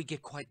didn't think we'd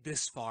get quite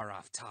this far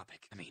off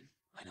topic. I mean,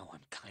 I know I'm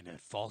kinda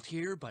at fault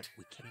here, but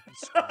we can't be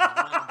screwing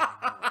around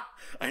anymore.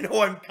 I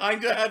know I'm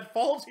kinda at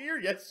fault here.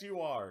 Yes,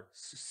 you are.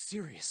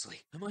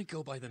 Seriously, I might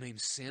go by the name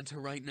Santa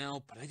right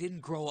now, but I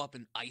didn't grow up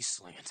in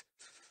Iceland.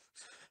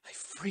 I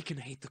freaking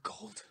hate the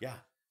cold. Yeah.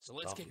 So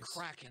let's get obvious.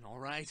 cracking,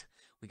 alright?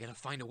 We gotta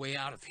find a way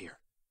out of here.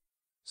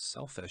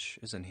 Selfish,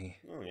 isn't he?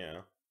 Oh,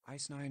 yeah.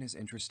 Ice 9 is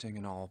interesting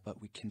and all,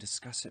 but we can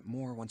discuss it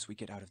more once we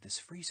get out of this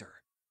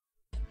freezer.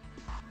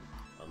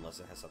 Unless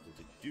it has something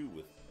to do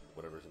with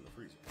whatever's in the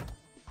freezer.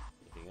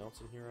 Anything else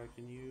in here I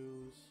can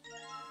use?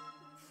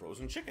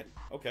 Frozen chicken.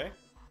 Okay.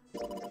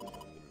 What am I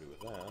gonna do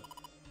with that?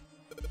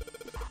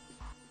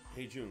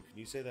 Hey, June, can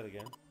you say that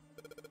again?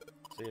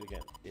 Say it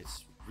again.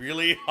 It's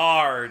really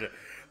hard.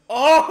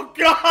 Oh,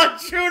 God,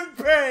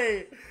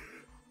 Junpei!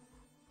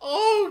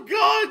 Oh,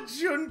 God,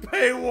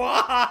 Junpei,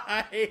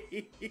 why?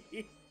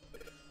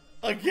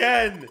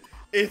 Again,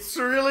 it's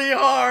really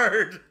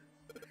hard.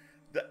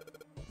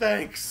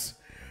 Thanks.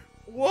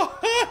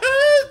 What?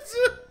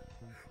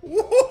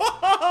 What?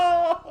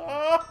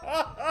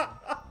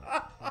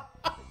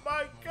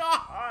 My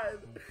God.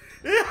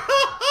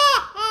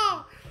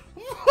 God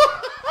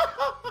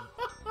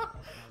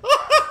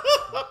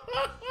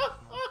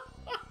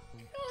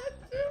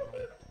damn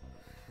it.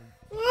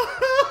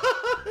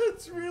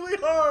 It's really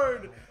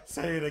hard.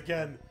 Say it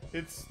again.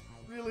 It's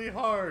really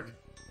hard.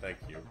 Thank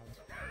you.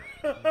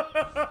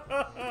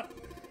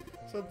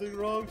 Something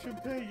wrong,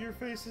 Junpei? Your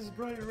face is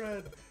bright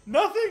red.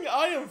 Nothing!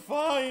 I am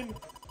fine!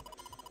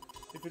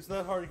 If it's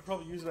that hard, you can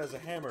probably use it as a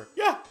hammer.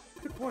 Yeah!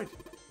 Good point.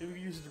 Maybe we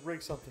can use it to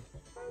break something.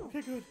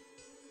 Okay, good.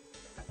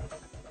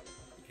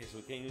 Okay, so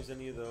we can't use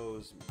any of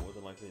those. More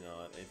than likely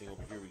not. Anything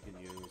over here we can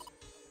use.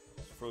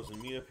 Frozen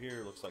meat up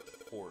here looks like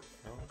pork.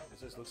 Huh?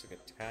 This looks like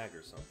a tag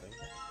or something.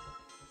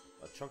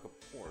 A chunk of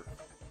pork.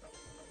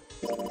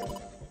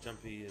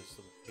 Jumpy is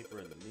some paper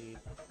in the meat.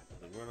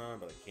 Something run on,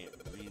 but I can't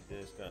read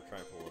this. Gotta try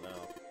and pull it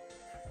out.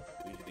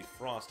 We need to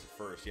defrost it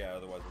first, yeah,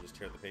 otherwise we'll just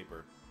tear the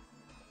paper.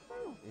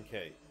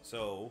 Okay,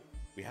 so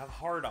we have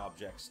hard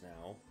objects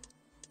now.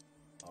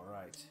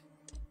 Alright.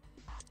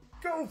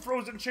 Go,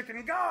 frozen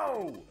chicken,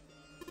 go!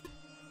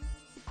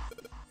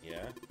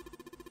 Yeah?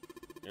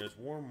 There's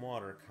warm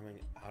water coming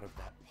out of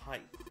that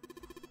pipe.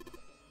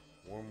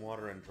 Warm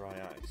water and dry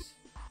ice.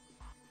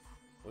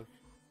 Look,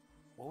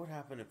 what would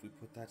happen if we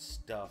put that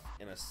stuff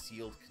in a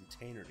sealed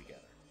container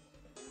together?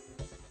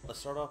 Let's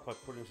start off by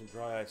putting some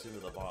dry ice into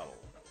the bottle.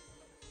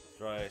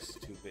 Dry ice is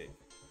too big.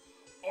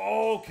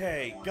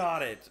 Okay,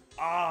 got it.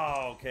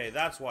 Ah, okay,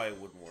 that's why it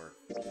wouldn't work.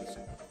 Let's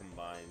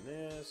combine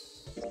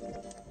this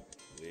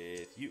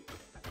with you.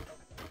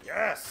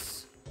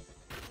 Yes!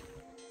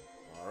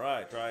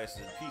 Alright, dry ice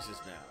is in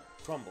pieces now.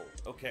 Crumble.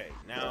 Okay,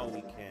 now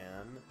we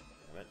can...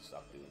 Damn it,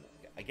 stop doing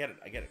that. I get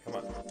it, come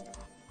on.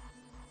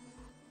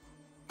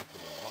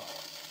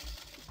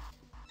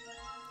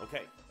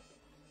 Okay.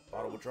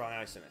 Bottle with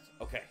dry ice in it.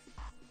 Okay.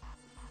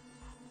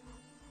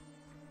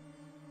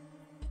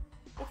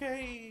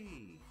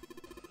 Okay!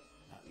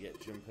 Not yet,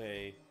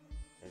 Junpei.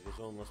 That goes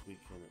on unless we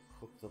can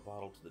hook the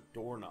bottle to the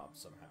doorknob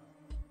somehow.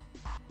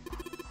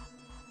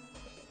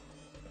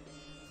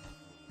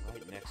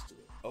 Right next to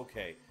it.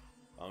 Okay.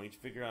 I need to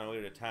figure out a way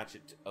to attach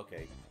it to...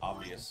 Okay,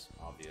 obvious.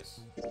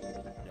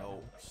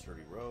 No,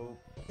 sturdy rope.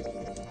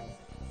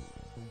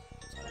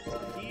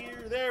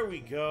 Here, there we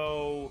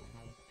go!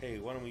 Hey,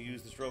 why don't we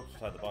use this rope to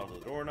tie the bottle to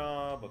the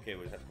doorknob? Okay,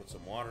 we just have to put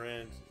some water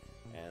in,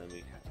 and then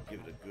we have to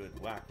give it a good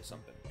whack with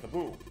something.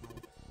 Kaboom!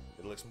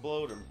 It'll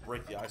explode and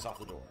break the ice off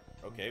the door.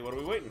 Okay, what are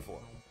we waiting for?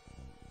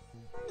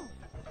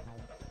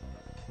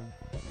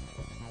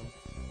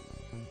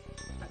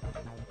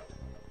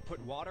 Put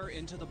water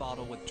into the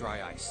bottle with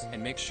dry ice,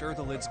 and make sure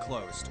the lid's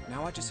closed.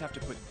 Now I just have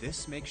to put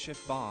this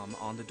makeshift bomb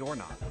on the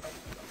doorknob.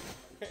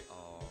 Okay.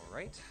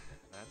 Alright,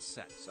 that's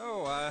set.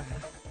 So,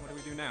 what do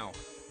we do now?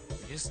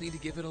 We just need to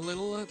give it a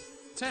little,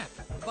 tap.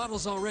 The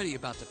bottle's already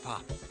about to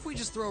pop. If we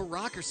just throw a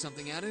rock or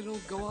something at it, it'll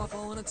go off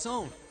all on its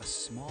own. A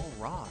small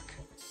rock.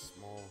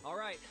 Small.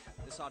 Alright,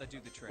 this ought to do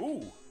the trick.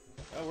 Ooh,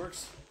 that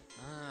works.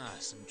 Ah,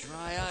 some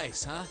dry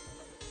ice, huh?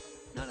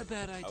 Not a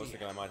bad idea. I was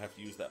thinking I might have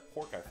to use that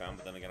pork I found,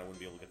 but then again I wouldn't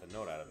be able to get the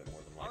note out of it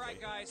more than likely.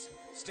 Alright guys,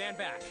 stand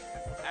back.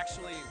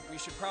 Actually, we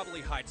should probably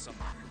hide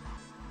somewhere.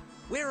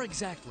 Where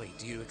exactly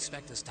do you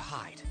expect us to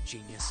hide,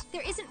 genius?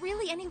 There isn't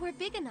really anywhere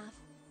big enough.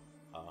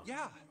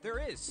 Yeah, there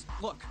is.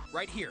 Look,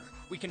 right here.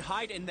 We can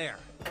hide in there.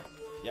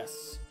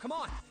 Yes. Come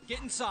on,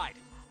 get inside.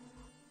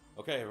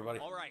 Okay, everybody.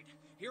 Alright,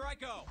 here I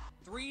go.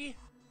 3,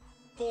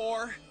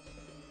 4,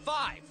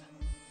 5.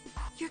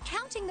 You're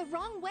counting the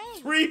wrong way.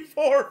 3,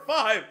 4,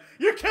 5.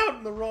 You're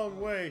counting the wrong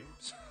way.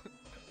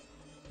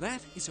 That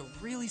is a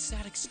really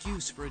sad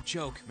excuse for a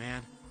joke,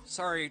 man.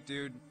 Sorry,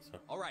 dude.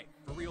 Alright,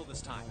 for real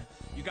this time.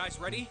 You guys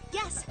ready?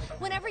 Yes,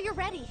 whenever you're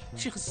ready.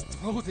 Just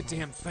throw the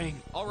damn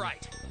thing.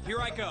 Alright,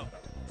 here I go.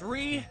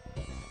 3,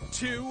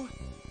 2,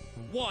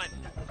 1.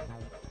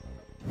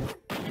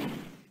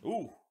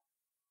 Ooh.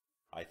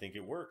 I think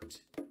it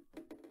worked.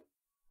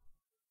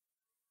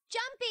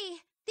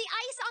 Jumpy! The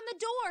ice on the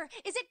door!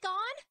 Is it gone?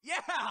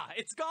 Yeah,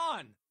 it's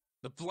gone!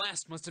 The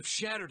blast must have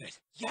shattered it.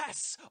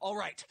 Yes!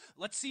 Alright,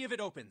 let's see if it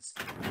opens.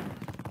 Hooray!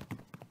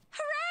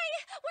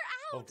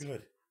 We're Oh, out!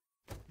 good.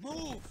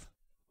 Move!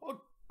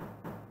 Oh.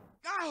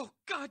 Oh,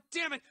 god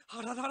damn it!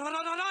 Hot, hot, hot, hot,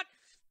 hot, hot!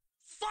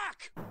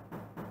 Fuck!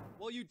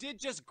 Well, you did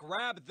just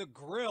grab the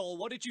grill.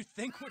 What did you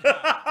think would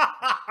happen?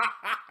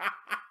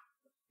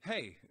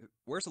 Hey,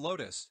 where's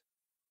Lotus?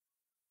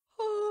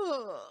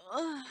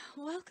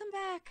 Welcome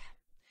back.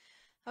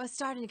 I was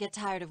starting to get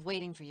tired of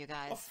waiting for you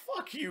guys. Oh,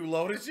 fuck you,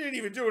 Lotus. You didn't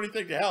even do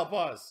anything to help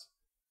us.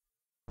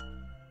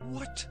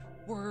 What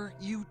were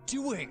you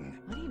doing?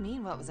 What do you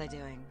mean, what was I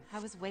doing? I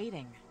was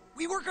waiting.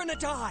 We were gonna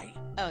die!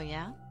 Oh,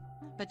 yeah?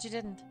 But you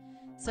didn't.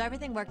 So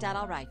everything worked out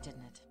all right,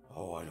 didn't it?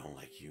 Oh, I don't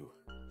like you.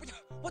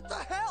 What the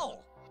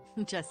hell?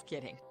 Just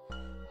kidding.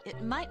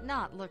 It might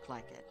not look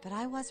like it, but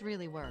I was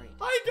really worried.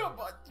 I don't...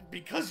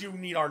 Because you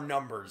need our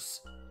numbers.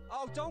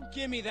 Oh, don't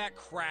give me that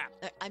crap.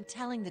 I'm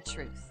telling the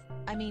truth.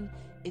 I mean,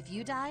 if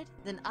you died,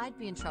 then I'd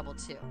be in trouble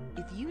too.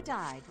 If you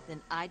died,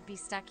 then I'd be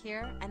stuck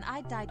here, and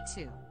I'd die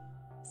too.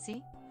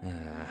 See?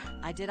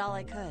 I did all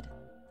I could.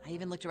 I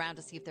even looked around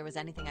to see if there was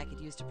anything I could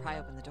use to pry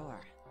open the door.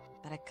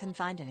 But I couldn't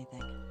find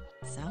anything.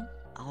 So,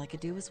 all I could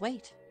do was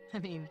wait. I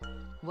mean,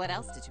 what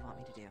else did you want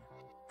me to do?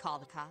 Call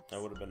the cops?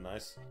 That would have been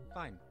nice.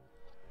 Fine.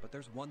 But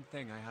there's one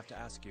thing I have to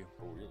ask you.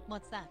 Oh, really?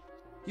 What's that?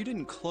 You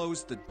didn't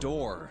close the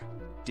door,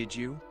 did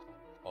you?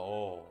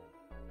 Oh.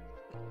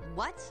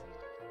 What?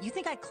 You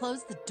think I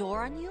closed the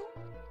door on you?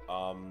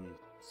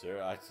 Sir,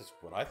 that's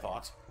what I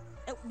thought.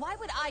 Why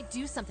would I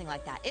do something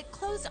like that? It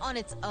closed on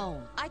its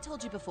own. I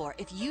told you before,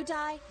 if you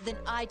die, then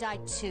I die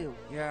too.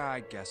 Yeah, I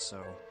guess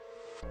so.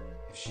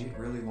 If she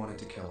really wanted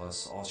to kill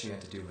us, all she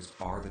had to do was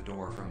bar the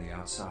door from the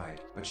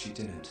outside, but she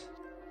didn't.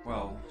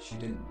 Well, she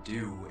didn't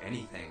do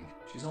anything.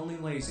 She's only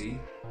lazy,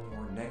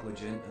 or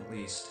negligent at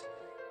least,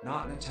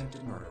 not an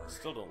attempted murderer.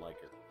 Still don't like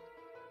her.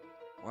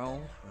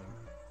 Well,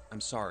 I'm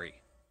sorry.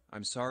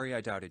 I'm sorry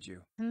I doubted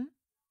you.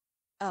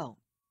 Oh,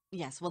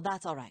 yes, well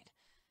that's all right.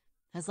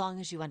 As long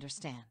as you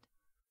understand.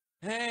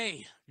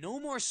 Hey, no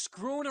more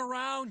screwing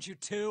around, you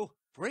two.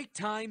 Break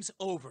time's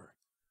over.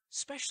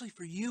 Especially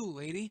for you,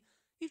 lady.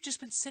 You've just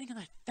been sitting on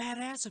that fat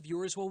ass of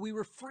yours while we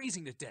were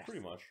freezing to death.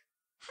 Pretty much.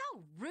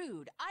 How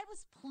rude. I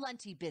was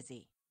plenty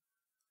busy.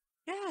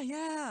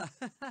 Yeah.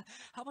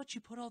 How about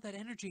you put all that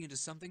energy into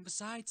something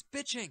besides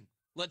bitching?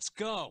 Let's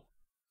go.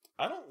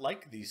 I don't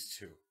like these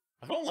two.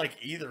 I don't like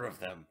either of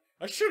them.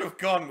 I should have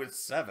gone with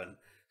 7.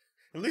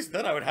 At least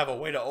then I would have a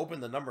way to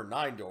open the number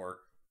 9 door.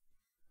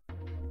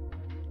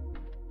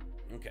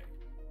 Okay.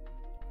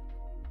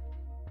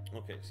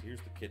 Okay, so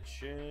here's the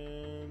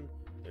kitchen.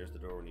 There's the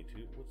door we need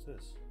to... What's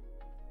this?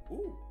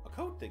 Ooh, a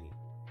code thingy.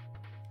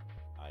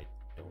 I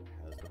don't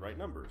have the right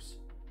numbers.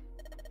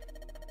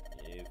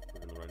 If you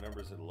put in the right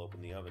numbers, it'll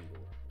open the oven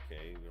door.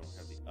 Okay, we don't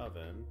have the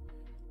oven.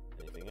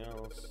 Anything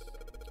else?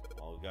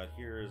 All we got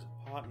here is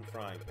a pot and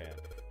frying pan.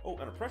 Oh,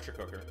 and a pressure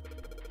cooker.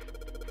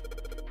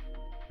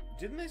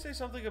 Didn't they say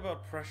something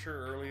about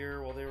pressure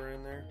earlier while they were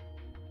in there?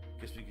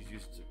 Guess we could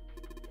use it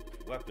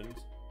to weapons.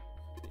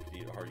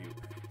 Indeed, are you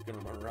gonna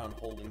run around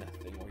holding that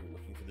thing while you're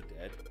looking for the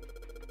dead?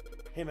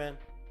 Hey man,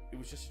 it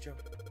was just a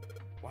joke.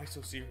 Why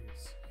so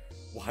serious?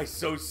 Why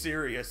so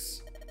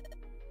serious?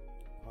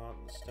 Pot on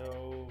the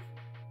stove.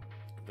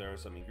 If there are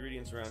some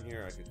ingredients around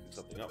here, I could cook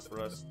something up for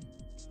us.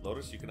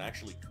 Lotus, you can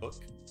actually cook?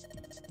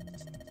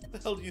 What the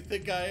hell do you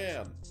think I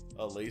am?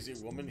 A lazy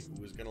woman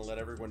who is gonna let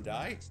everyone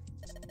die?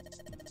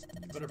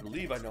 You better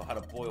believe I know how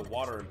to boil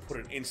water and put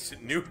in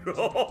instant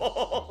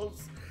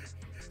noodles.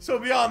 So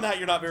beyond that,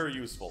 you're not very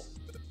useful.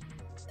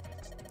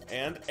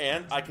 And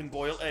I can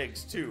boil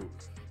eggs too.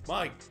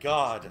 My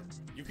god,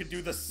 you can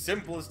do the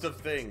simplest of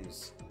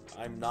things.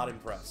 I'm not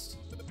impressed.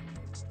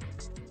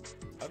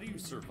 How do you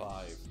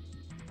survive?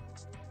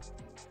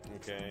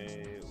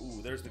 Okay,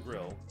 ooh, there's the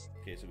grill.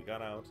 Okay, so we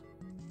got out.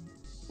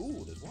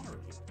 Ooh, there's water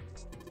in here.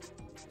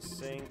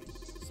 Sink,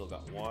 still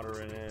got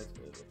water in it.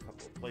 There's a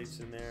couple of plates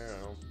in there.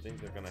 I don't think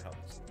they're gonna help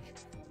us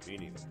much. Me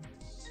neither.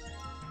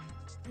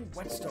 Ooh,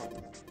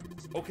 whetstone.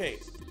 Okay.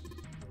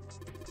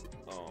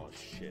 Oh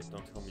shit,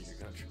 don't tell me you're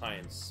gonna try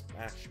and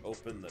smash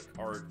open the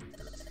card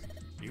reader.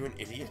 You an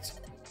idiot?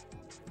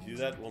 If you do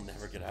that, we'll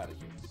never get out of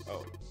here.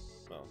 Oh,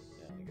 well,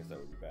 yeah, I guess that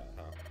would be bad,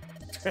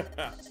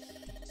 huh?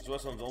 This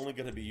whetstone's only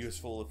gonna be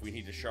useful if we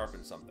need to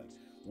sharpen something.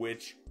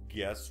 Which,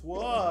 guess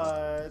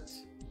what?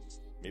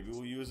 Maybe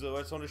we'll use the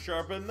whetstone to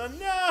sharpen the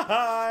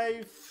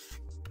knife!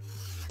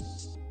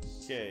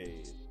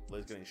 Okay,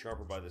 blade's getting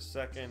sharper by the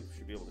second.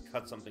 Should be able to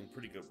cut something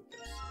pretty good with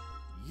this.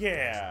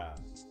 Yeah!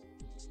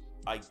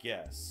 I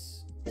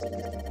guess.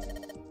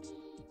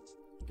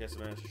 Guess I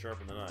managed to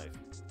sharpen the knife.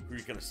 Who are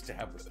you gonna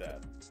stab with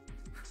that?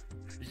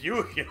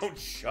 You don't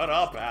shut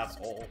up,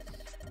 asshole!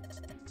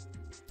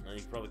 And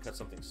you can probably cut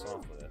something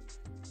soft with it.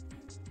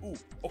 Ooh,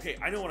 okay,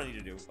 I know what I need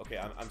to do. Okay,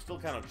 I'm still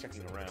kind of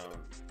checking around.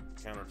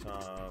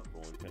 Countertop,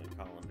 rolling pin and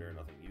colander,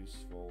 nothing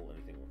useful.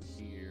 Anything over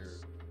here?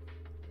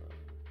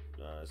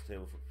 It's a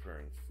table for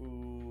preparing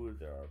food.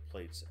 There are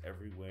plates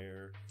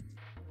everywhere.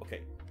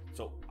 Okay,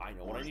 so I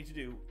know what I need to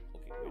do.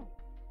 Okay, wait.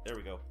 There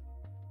we go.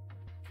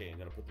 Okay, I'm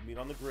gonna put the meat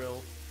on the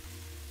grill.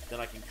 Then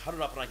I can cut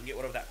it up and I can get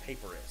whatever that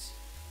paper is.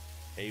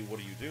 Hey, what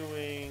are you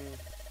doing?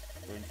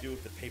 What are you going to do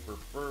if the paper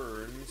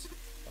burns?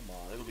 Come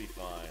on, it'll be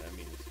fine. I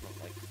mean, it's not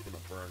like it's gonna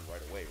burn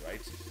right away,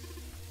 right?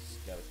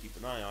 Just gotta keep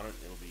an eye on it.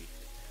 The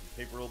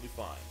paper will be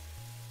fine.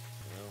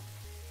 You know,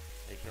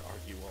 they can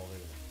argue all they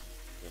want.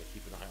 I'm gonna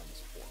keep an eye on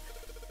this fork.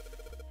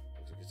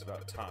 Looks like it's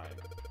about time.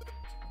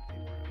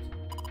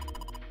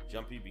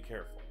 Jumpy, be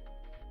careful.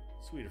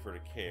 Sweet of her to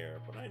care,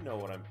 but I know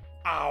what I'm.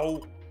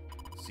 Ow!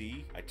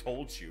 See, I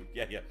told you.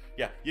 Yeah.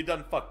 You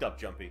done fucked up,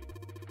 Jumpy.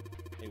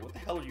 Hey, what the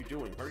hell are you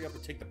doing? Hurry up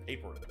and take the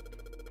paper.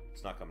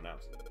 It's not coming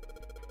out.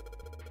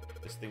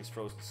 This thing's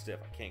frozen stiff.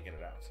 I can't get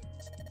it out.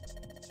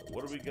 So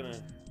what are we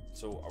gonna...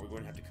 So are we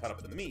going to have to cut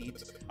up the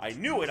meat? I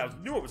knew it! I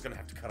knew I was gonna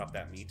have to cut up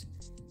that meat.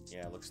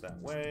 Yeah, it looks that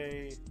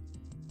way.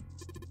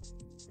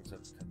 Looks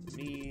like to cut the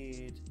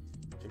meat.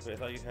 I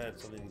thought you had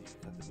something you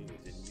cut the meat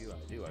with, didn't you? I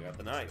do. I got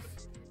the knife.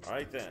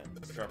 Alright then.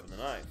 Sharpen the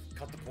knife.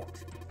 Cut the pork.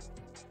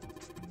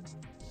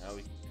 Now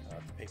we can cut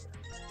out the paper.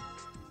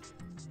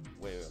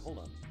 Wait, hold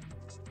on.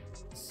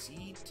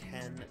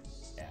 C10F.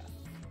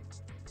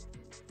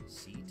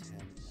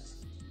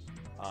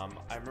 C10F.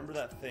 I remember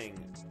that thing.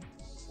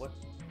 What?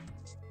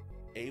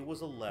 A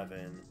was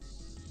 11,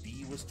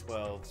 B was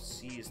 12,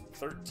 C is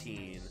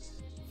 13,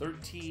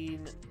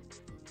 13,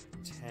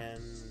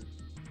 10,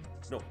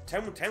 no,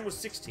 10 was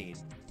 16,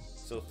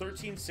 so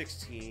 13,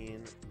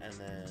 16, and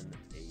then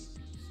 8,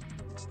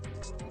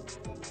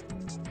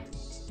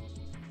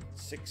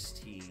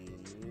 16,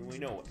 we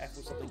know F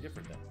was something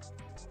different then.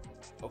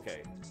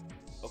 Okay,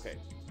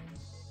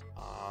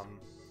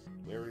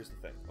 where is the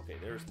thing? Okay,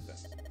 there's the thing.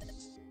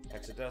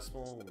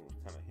 Hexadecimal,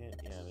 kind of hint,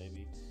 yeah,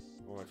 maybe.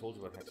 When I told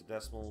you about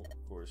hexadecimal,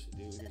 of course you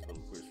do. Here's a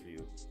little quiz for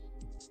you.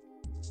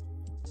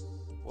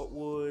 What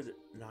would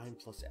 9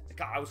 plus F?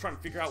 God, I was trying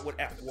to figure out what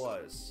F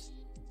was.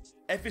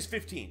 F is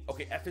 15.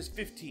 Okay, F is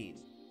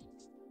 15.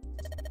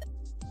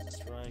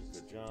 That's right,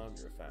 good job.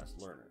 You're a fast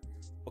learner.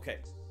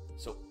 Okay,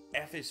 so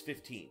F is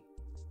 15.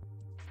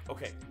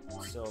 Okay,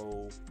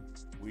 so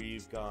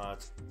we've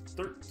got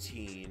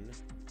 13,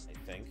 I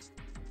think.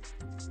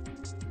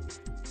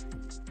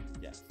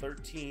 Yeah,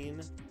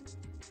 13,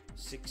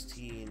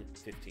 16,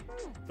 15.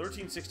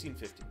 13, 16,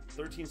 15.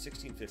 13,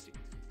 16, 15.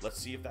 Let's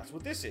see if that's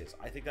what this is.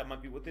 I think that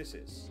might be what this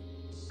is.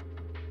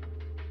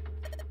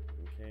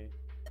 Okay.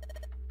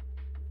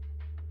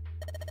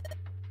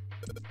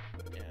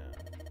 Yeah,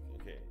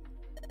 okay.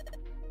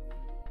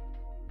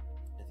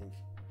 I think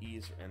E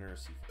is for enter,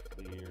 C for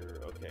clear.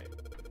 Okay.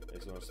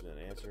 Next one wants to be an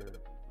answer.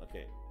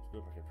 Okay. I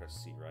can press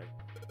C, right?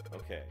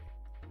 Okay.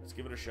 Let's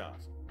give it a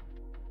shot.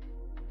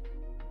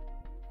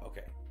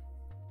 Okay.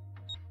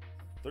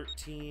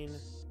 13,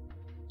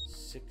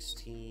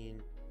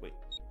 16. Wait,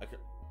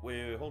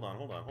 wait, hold on.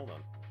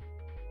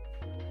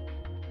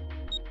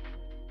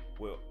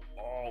 Well,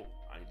 oh,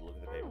 I need to look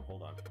at the paper.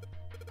 Hold on.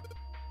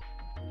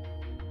 I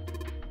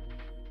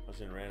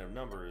was in random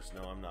numbers.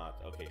 No, I'm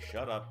not. Okay,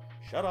 shut up.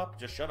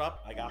 Just shut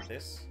up. I got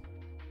this.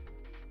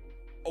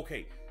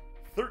 Okay,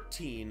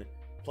 13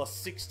 plus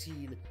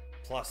 16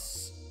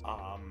 plus,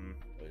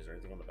 wait, is there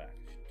anything on the back?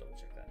 I should double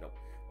check that. No.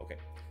 Okay,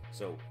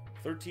 so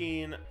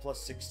 13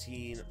 plus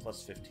 16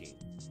 plus 15.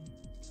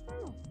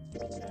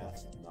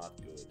 Math, not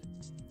good.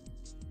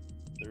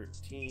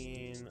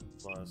 13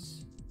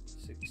 plus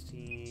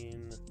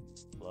 16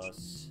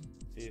 plus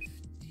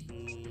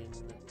 15.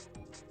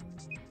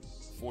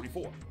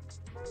 44.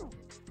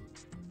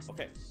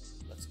 Okay,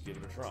 let's give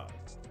it a try.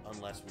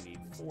 Unless we need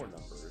 4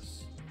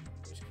 numbers,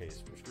 in which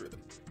case we're screwed.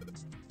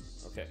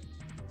 Okay.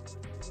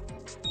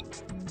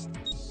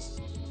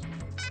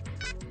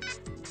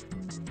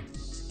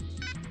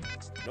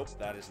 Nope,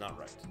 that is not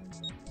right.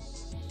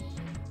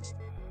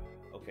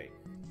 Okay.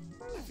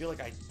 I feel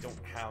like I don't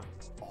have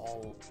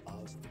all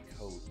of the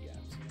code yet.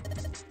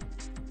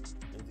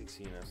 Anything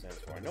CNS stands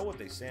for? I know what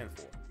they stand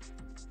for.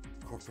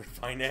 Corporate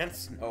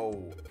finance?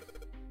 No.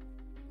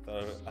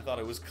 I thought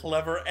it was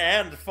clever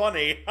and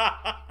funny.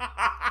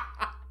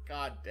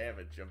 God damn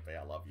it, Junpei,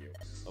 I love you.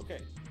 Okay,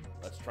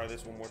 let's try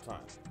this one more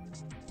time.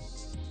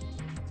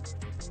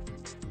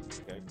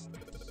 Okay.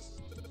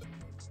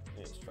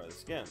 Let's try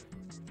this again.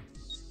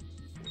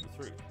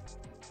 43.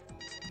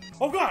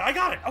 Oh god, I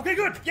got it! Okay,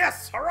 good!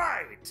 Yes!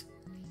 Alright!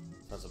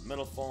 Sounds of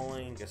metal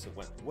falling. Guess it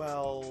went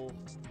well.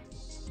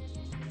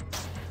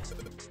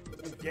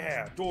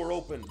 Yeah, door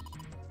open.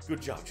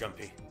 Good job,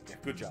 Jumpy. Yeah,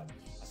 good job.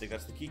 I think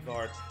that's the key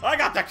card. I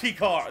got the key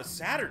card! A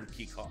Saturn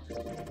key card.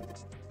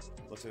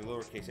 Looks like a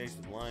lowercase h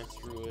with a line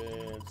through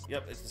it.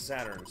 Yep, it's the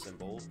Saturn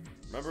symbol.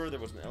 Remember, there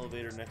was an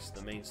elevator next to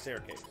the main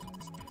staircase.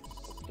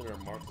 Was there a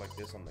mark like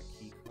this on the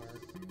key card?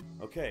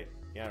 Okay,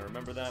 yeah,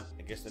 remember that?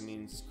 I guess that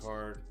means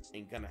card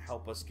ain't gonna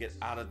help us get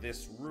out of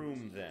this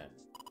room then.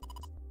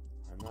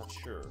 I'm not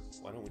sure.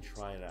 Why don't we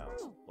try it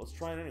out? Let's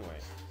try it anyway.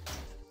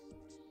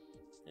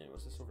 Hey,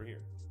 what's this over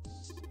here?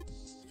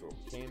 Door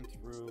came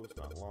through, it's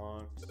not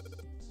locked.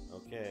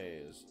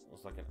 Okay,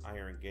 looks like an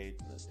iron gate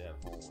in the dead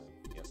hallway.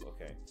 Yep,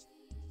 okay.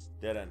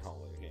 Dead end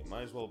hallway. Okay,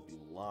 might as well be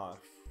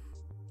locked.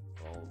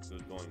 All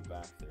good going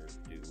back there,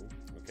 too.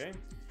 Okay.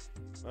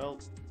 Well,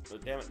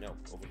 damn it, no.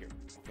 Over here.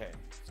 Okay,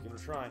 let's give it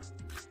a try.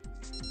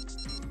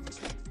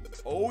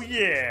 Oh,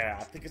 yeah!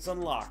 I think it's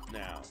unlocked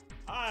now.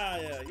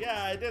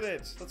 Yeah, I did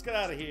it! Let's get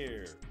out of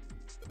here.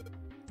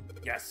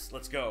 Yes,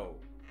 let's go.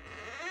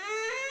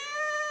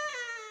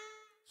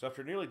 So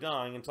after nearly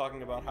dying and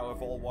talking about how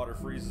if all water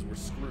freezes we're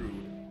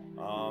screwed,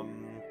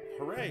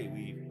 hooray,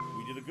 we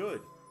did a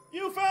good.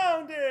 You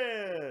found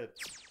it!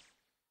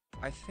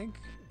 I think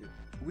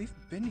we've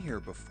been here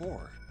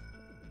before.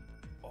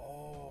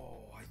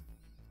 Oh,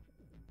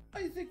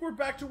 I think we're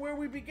back to where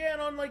we began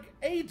on, like,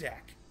 A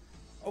deck.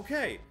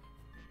 Okay.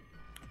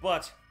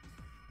 But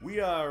we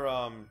are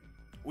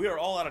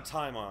all out of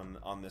time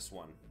on this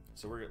one.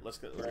 So we're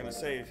gonna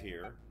save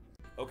here.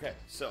 Okay,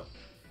 so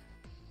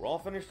we're all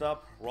finished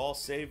up, we're all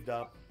saved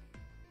up.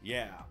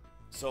 Yeah.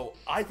 So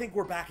I think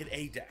we're back at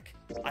A deck.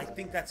 I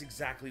think that's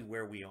exactly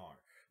where we are.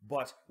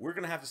 But we're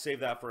going to have to save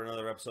that for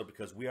another episode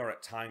because we are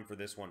at time for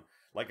this one.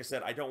 Like I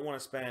said, I don't want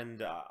to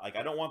spend, I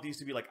don't want these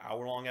to be like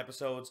hour-long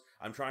episodes.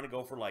 I'm trying to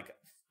go for like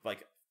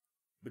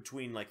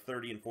between like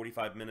 30 and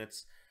 45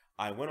 minutes.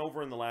 I went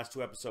over in the last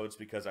 2 episodes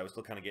because I was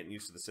still kind of getting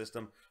used to the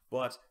system.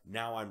 But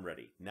now I'm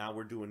ready. Now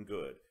we're doing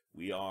good.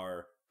 We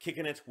are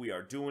kicking it, we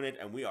are doing it,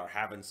 and we are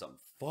having some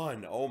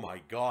fun. Oh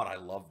my god, I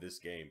love this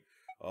game.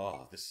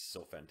 Oh, this is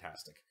so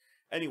fantastic.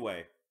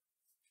 Anyway,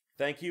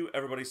 thank you,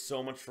 everybody,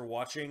 so much for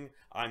watching.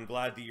 I'm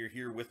glad that you're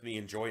here with me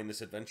enjoying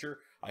this adventure.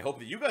 I hope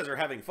that you guys are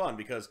having fun,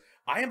 because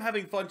I am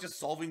having fun just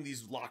solving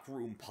these locked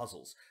room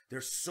puzzles.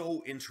 They're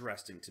so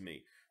interesting to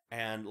me.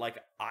 And, like,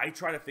 I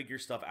try to figure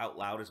stuff out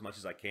loud as much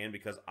as I can,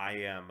 because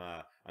I'm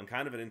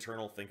kind of an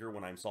internal thinker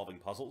when I'm solving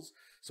puzzles.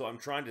 So I'm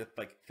trying to,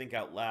 like, think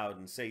out loud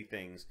and say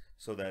things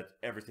so that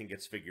everything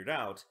gets figured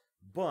out.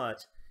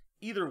 But,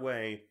 either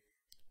way,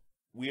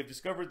 we have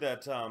discovered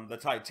that the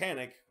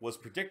Titanic was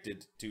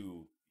predicted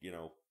to, you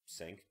know,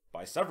 sink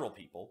by several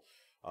people,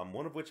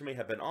 one of which may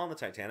have been on the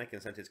Titanic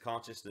and sent his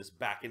consciousness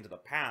back into the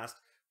past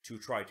to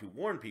try to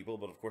warn people,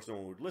 but of course no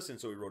one would listen,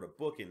 so he wrote a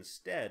book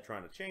instead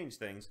trying to change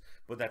things,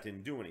 but that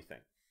didn't do anything.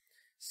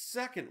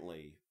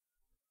 Secondly,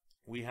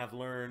 we have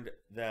learned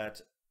that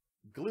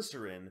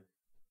glycerin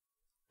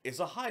is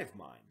a hive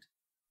mind,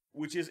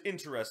 which is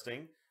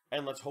interesting,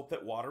 and let's hope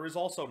that water is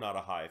also not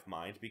a hive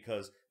mind,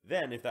 because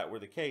then, if that were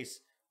the case,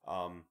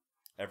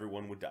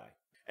 everyone would die.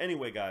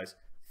 Anyway, guys,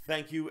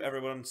 thank you,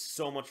 everyone,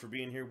 so much for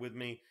being here with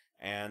me,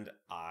 and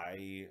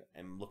I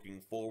am looking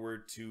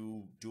forward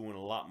to doing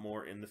a lot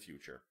more in the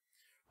future.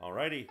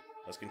 Alrighty,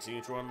 let's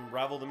continue to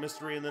unravel the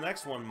mystery in the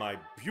next one, my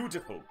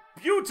beautiful,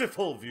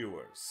 beautiful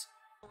viewers.